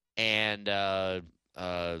and the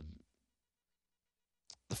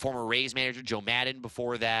former Rays manager, Joe Madden,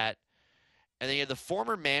 before that. And then you had the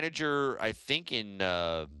former manager, I think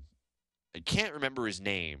I can't remember his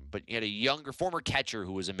name, but you had a younger, former catcher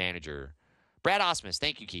who was a manager. Brad Osmus.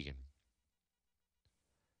 Thank you, Keegan.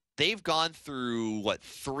 They've gone through,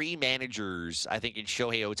 3 managers, I think, in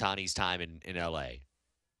Shohei Ohtani's time in L.A.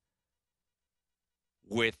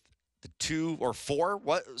 With the 2 or 4.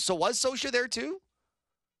 What? So was Scioscia there too?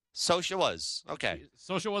 Scioscia was. Okay.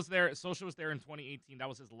 Scioscia was there. Scioscia was there in 2018. That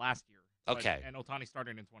was his last year. Okay. And Ohtani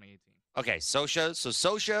started in 2018. Okay, Scioscia. So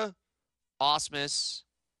Scioscia, Osmus,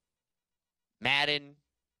 Madden,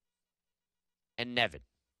 and Nevin.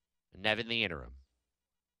 Nevin the interim.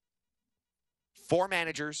 4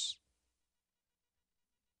 managers.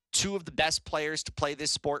 2 of the best players to play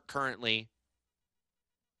this sport currently.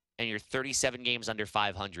 And you're 37 games under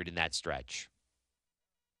 500 in that stretch.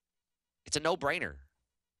 It's a no-brainer.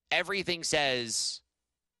 Everything says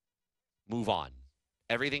move on.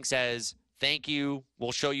 Everything says thank you.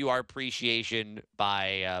 We'll show you our appreciation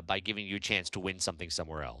by giving you a chance to win something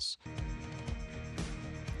somewhere else.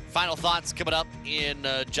 Final thoughts coming up in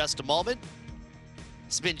just a moment.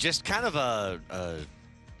 It's been just kind of an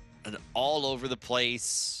all over the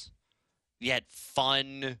place, yet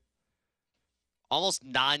fun, almost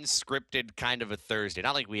non-scripted kind of a Thursday.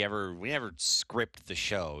 Not like we never script the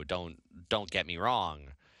show. Don't get me wrong.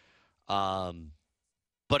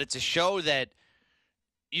 But it's a show that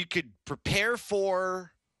you could prepare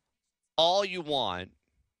for all you want,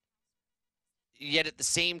 yet at the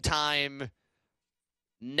same time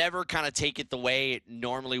never kind of take it the way it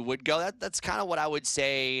normally would go. That's kind of what I would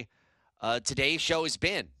say today's show has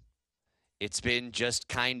been. It's been just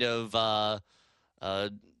kind of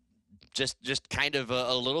just kind of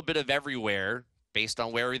a little bit of everywhere based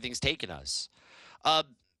on where everything's taken us. I'm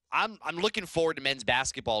looking forward to men's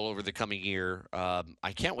basketball over the coming year.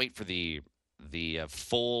 I can't wait for the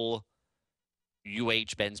full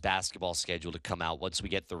men's basketball schedule to come out once we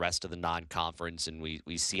get the rest of the non-conference and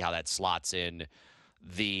we see how that slots in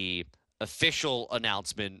the official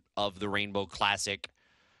announcement of the Rainbow Classic,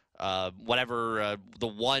 whatever the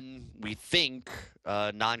one we think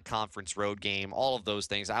non-conference road game, all of those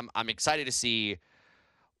things. I'm excited to see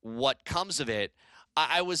what comes of it.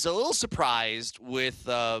 I was a little surprised with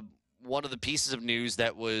one of the pieces of news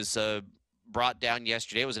that was brought down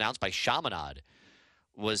yesterday. It was announced by Chaminade,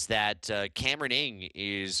 was that Cameron Ing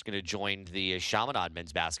is going to join the Chaminade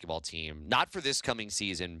men's basketball team, not for this coming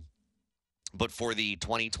season, but for the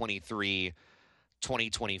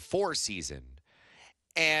 2023-2024 season.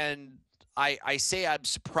 And I say I'm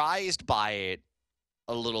surprised by it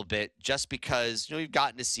a little bit just because, we've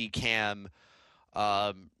gotten to see Cam.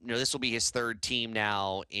 This will be his 3rd team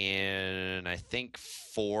now in, I think,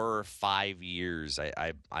 4 or 5 years.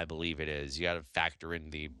 I believe it is. You got to factor in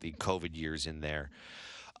the COVID years in there.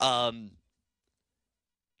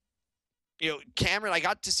 Cameron, I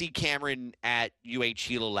got to see Cameron at UH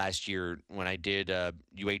Hilo last year when I did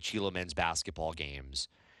UH Hilo men's basketball games.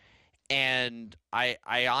 And I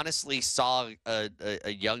honestly saw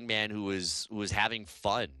a young man who was having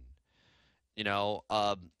fun.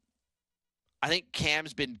 I think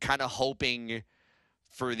Cam's been kind of hoping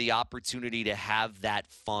for the opportunity to have that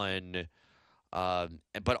fun,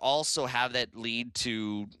 but also have that lead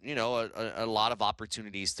to, a lot of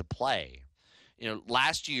opportunities to play.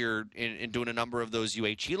 Last year in doing a number of those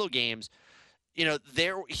UH Hilo games,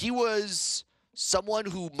 he was someone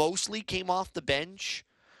who mostly came off the bench,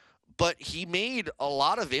 but he made a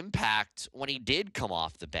lot of impact when he did come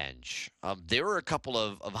off the bench. There were a couple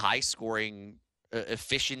of high-scoring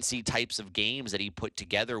efficiency types of games that he put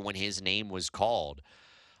together when his name was called.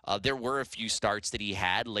 There were a few starts that he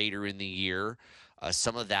had later in the year.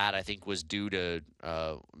 Some of that I think was due to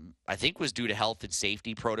health and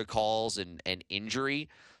safety protocols and injury.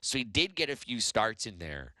 So he did get a few starts in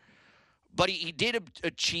there, but he did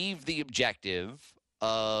achieve the objective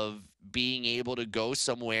of being able to go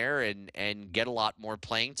somewhere and get a lot more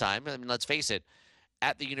playing time. I mean, let's face it,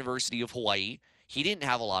 at the University of Hawaii, he didn't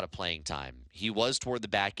have a lot of playing time. He was toward the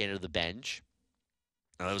back end of the bench.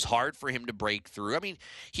 It was hard for him to break through. I mean,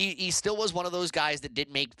 he still was one of those guys that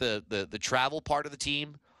did make the travel part of the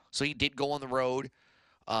team. So he did go on the road,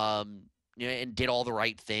 and did all the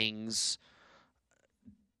right things.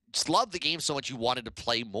 Just loved the game so much you wanted to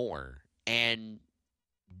play more. And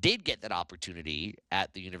did get that opportunity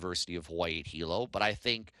at the University of Hawaii at Hilo, but I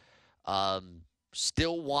think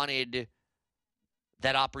still wanted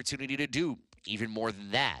that opportunity to do even more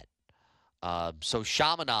than that. So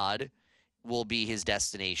Chaminade will be his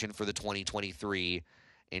destination for the 2023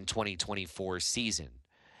 and 2024 season.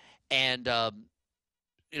 And,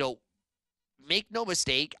 make no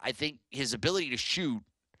mistake, I think his ability to shoot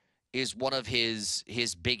is one of his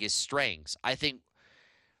biggest strengths. I think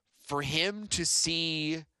for him to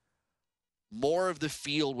see more of the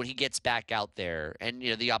field when he gets back out there and,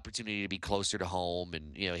 the opportunity to be closer to home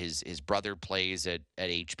and, his brother plays at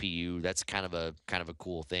HPU, that's kind of a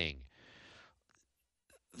cool thing.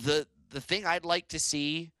 The thing I'd like to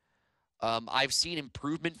see, I've seen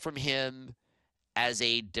improvement from him as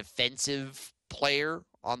a defensive player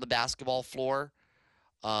on the basketball floor.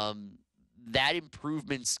 That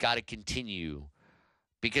improvement's got to continue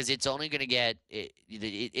because it's only going to get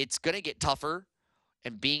it's going to get tougher.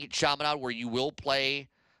 And being at Chaminade, where you will play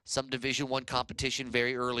some Division I competition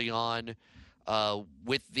very early on,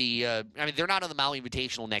 with the they're not on the Maui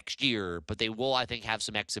Invitational next year, but they will, I think, have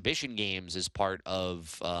some exhibition games as part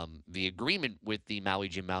of the agreement with the Maui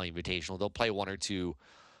Jim Maui Invitational. They'll play one or two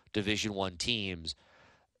Division I teams.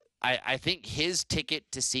 I think his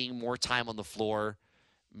ticket to seeing more time on the floor,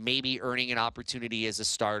 maybe earning an opportunity as a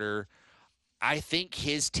starter, I think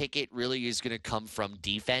his ticket really is going to come from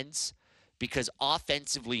defense. Because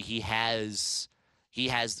offensively, he has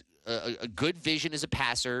a good vision as a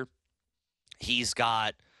passer. He's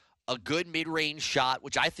got a good mid-range shot,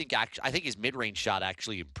 which I think his mid-range shot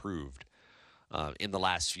actually improved in the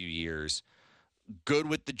last few years. Good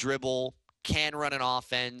with the dribble, can run an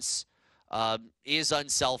offense, is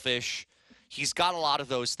unselfish. He's got a lot of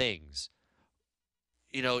those things.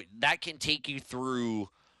 That can take you through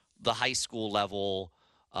the high school level,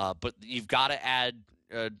 but you've got to add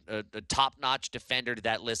a top-notch defender to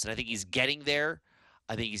that list, and I think he's getting there.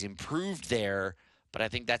 I think he's improved there, but I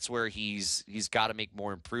think that's where he's got to make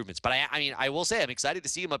more improvements. But I will say I'm excited to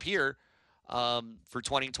see him up here for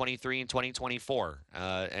 2023 and 2024,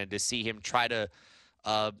 and to see him try to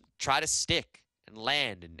stick and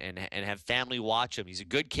land and have family watch him. He's a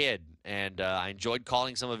good kid, and I enjoyed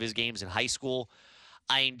calling some of his games in high school.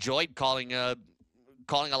 I enjoyed calling a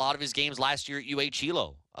lot of his games last year at UH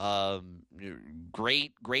Hilo.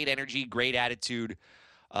 Great energy, great attitude.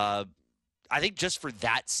 I think just for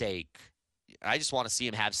that sake, I just want to see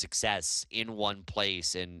him have success in one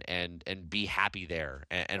place and be happy there.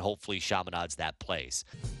 And hopefully Chaminade's that place.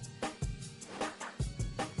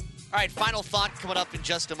 All right, final thought coming up in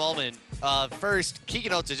just a moment. First,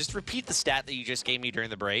 Keegan Ota, just repeat the stat that you just gave me during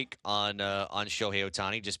the break on Shohei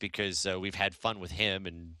Ohtani, just because we've had fun with him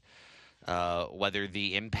and whether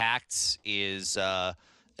the impact is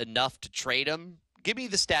enough to trade him. Give me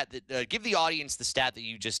the stat that give the audience the stat that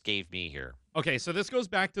you just gave me here. Okay, so this goes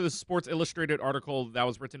back to the Sports Illustrated article that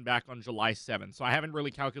was written back on July 7th. So I haven't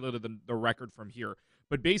really calculated the record from here.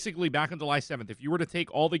 But basically, back on July 7th, if you were to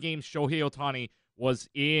take all the games Shohei Ohtani was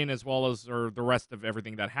in, as well as the rest of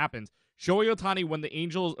everything that happens, Shohei Ohtani,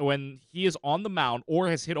 when he is on the mound or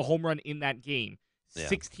has hit a home run in that game,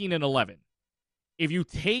 16-11. If you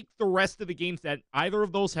take the rest of the games that either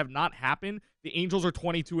of those have not happened, the Angels are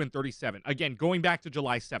 22-37. Again, going back to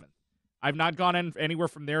July 7th. I've not gone anywhere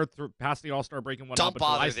from there past the All-Star break and whatnot. Don't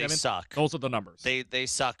bother. July 7th, they suck. Those are the numbers. They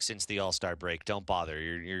suck since the All-Star break. Don't bother.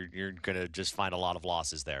 You're gonna just find a lot of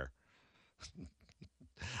losses there.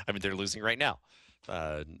 I mean, they're losing right now.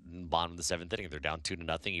 Bottom of the seventh inning, they're down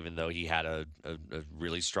 2-0, even though he had a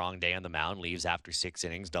really strong day on the mound, leaves after 6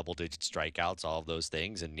 innings, double-digit strikeouts, all of those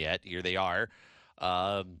things, and yet here they are.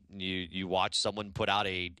 You watch someone put out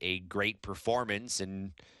a great performance,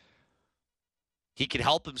 and he can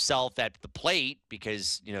help himself at the plate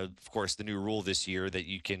because, of course, the new rule this year that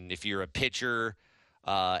you can, if you're a pitcher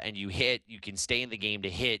and you hit, you can stay in the game to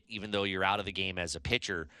hit even though you're out of the game as a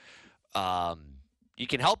pitcher. You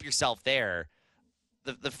can help yourself there.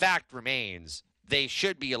 The fact remains they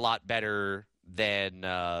should be a lot better than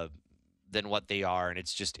what they are, and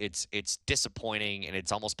it's disappointing and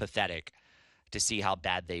it's almost pathetic to see how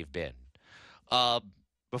bad they've been.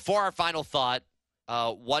 Before our final thought,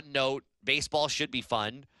 one note: baseball should be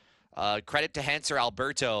fun. Credit to Hanser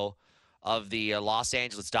Alberto of the Los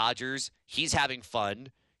Angeles Dodgers. He's having fun.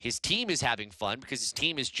 His team is having fun because his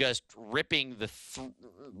team is just ripping the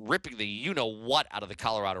you-know-what out of the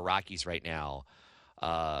Colorado Rockies right now.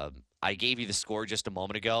 I gave you the score just a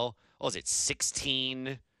moment ago. What was it,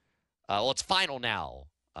 16? Well, it's final now.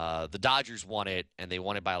 The Dodgers won it, and they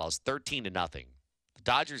won it by a loss 13-0. The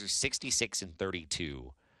Dodgers are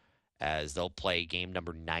 66-32 as they'll play game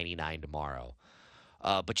number 99 tomorrow.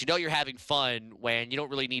 But you're having fun when you don't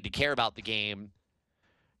really need to care about the game.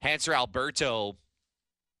 Hanser Alberto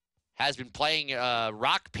has been playing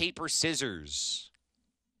rock, paper, scissors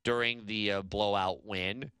during the blowout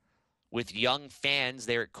win with young fans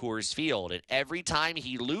there at Coors Field. And every time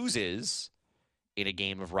he loses in a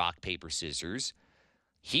game of rock, paper, scissors,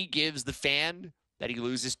 he gives the fan that he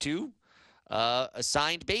loses to a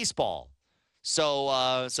signed baseball.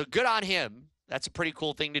 So good on him. That's a pretty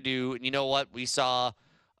cool thing to do. And you know what? We saw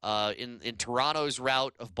in Toronto's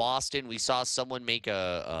route of Boston, we saw someone make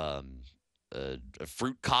a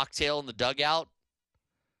fruit cocktail in the dugout.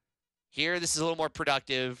 Here, this is a little more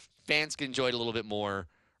productive. Fans can enjoy it a little bit more.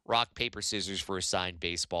 Rock, paper, scissors for a signed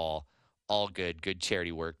baseball. All good. Good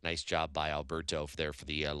charity work. Nice job by Alberto there for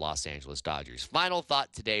the Los Angeles Dodgers. Final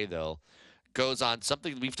thought today, though, goes on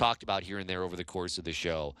something we've talked about here and there over the course of the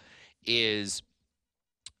show, is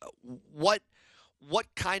what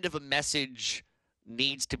kind of a message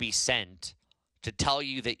needs to be sent to tell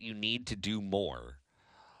you that you need to do more.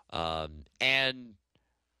 And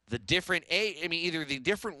the different, either the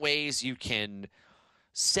different ways you can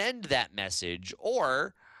send that message,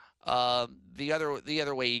 or the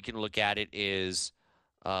other way you can look at it is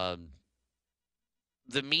the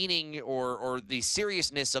meaning or the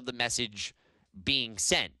seriousness of the message being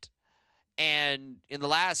sent. And in the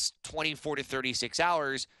last 24 to 36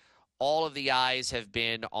 hours, all of the eyes have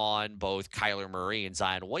been on both Kyler Murray and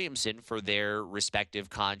Zion Williamson for their respective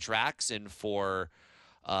contracts and for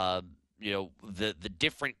the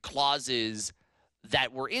different clauses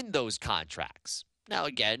that were in those contracts. Now,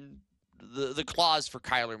 again, the clause for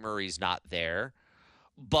Kyler Murray is not there,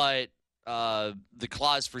 but the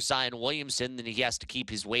clause for Zion Williamson, that he has to keep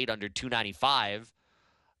his weight under 295,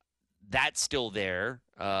 that's still there,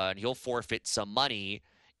 and he'll forfeit some money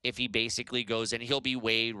if he basically goes in. He'll be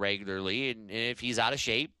weighed regularly, and if he's out of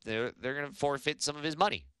shape, they're going to forfeit some of his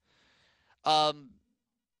money.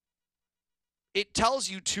 It tells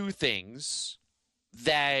you two things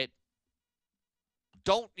that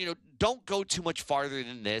don't go too much farther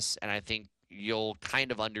than this, and I think you'll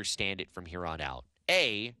kind of understand it from here on out.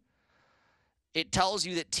 A, it tells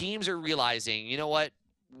you that teams are realizing, you know what,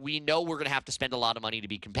 we know we're going to have to spend a lot of money to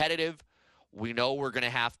be competitive. We know we're going to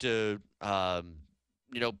have to,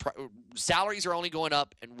 salaries are only going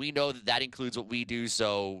up, and we know that includes what we do.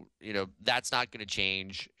 So, that's not going to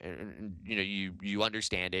change. And you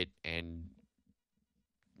understand it, and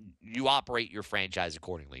you operate your franchise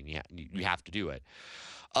accordingly. And you have to do it.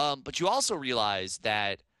 But you also realize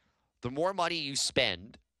that the more money you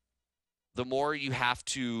spend, the more you have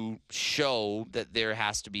to show that there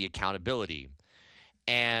has to be accountability.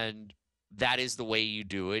 And that is the way you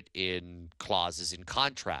do it in clauses in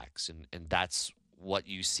contracts. And that's what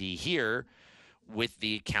you see here with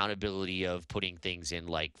the accountability of putting things in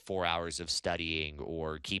like 4 hours of studying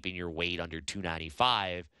or keeping your weight under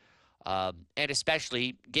 295. And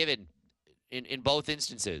especially given in both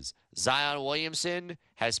instances, Zion Williamson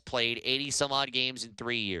has played 80-some-odd games in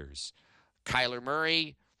 3 years. Kyler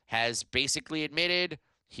Murray has basically admitted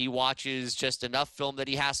he watches just enough film that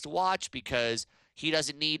he has to watch because he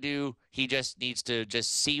doesn't need to. He just needs to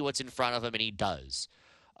just see what's in front of him, and he does.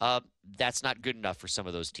 That's not good enough for some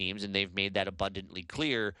of those teams, and they've made that abundantly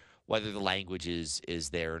clear whether the language is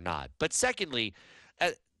there or not. But secondly,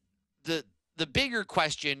 the bigger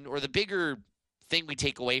question or the bigger thing we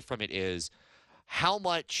take away from it is how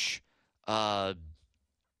much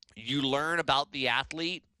you learn about the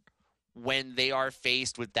athlete when they are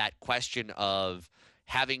faced with that question of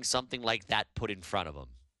having something like that put in front of them.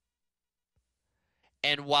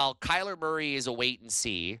 And while Kyler Murray is a wait and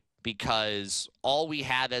see, because all we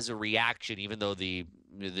have as a reaction, even though the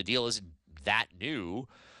deal isn't that new,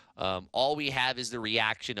 all we have is the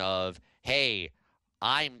reaction of, hey,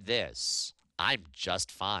 I'm this. I'm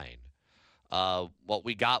just fine. What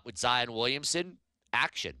we got with Zion Williamson,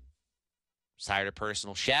 action. He's hired a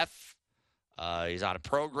personal chef. He's on a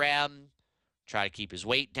program, try to keep his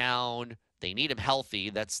weight down. They need him healthy.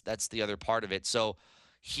 That's the other part of it. So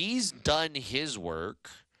he's done his work.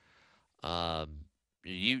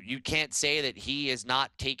 You can't say that he has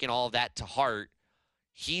not taken all of that to heart.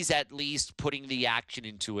 He's at least putting the action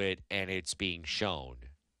into it, and it's being shown.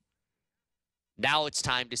 Now it's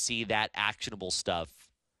time to see that actionable stuff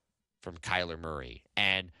from Kyler Murray.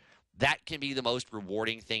 And that can be the most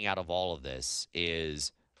rewarding thing out of all of this,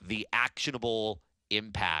 is the actionable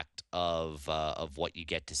impact of what you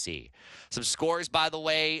get to see. Some scores, by the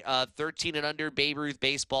way, 13 and under Babe Ruth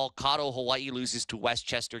baseball. Kato, Hawaii loses to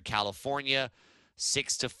Westchester, California,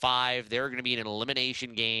 6-5. They're going to be in an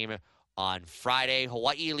elimination game on Friday.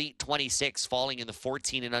 Hawaii Elite 26 falling in the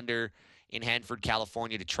 14 and under in Hanford,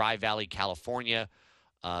 California to Tri-Valley, California,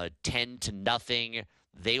 10-0.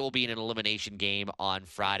 They will be in an elimination game on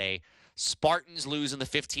Friday. Spartans lose in the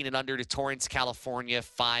 15 and under to Torrance, California,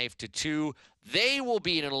 5-2. They will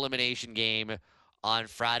be in an elimination game on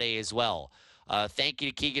Friday as well. Thank you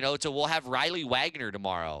to Keegan Ota. We'll have Riley Wagner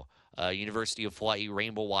tomorrow, University of Hawaii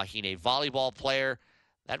Rainbow Wahine volleyball player.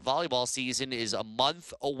 That volleyball season is a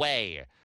month away.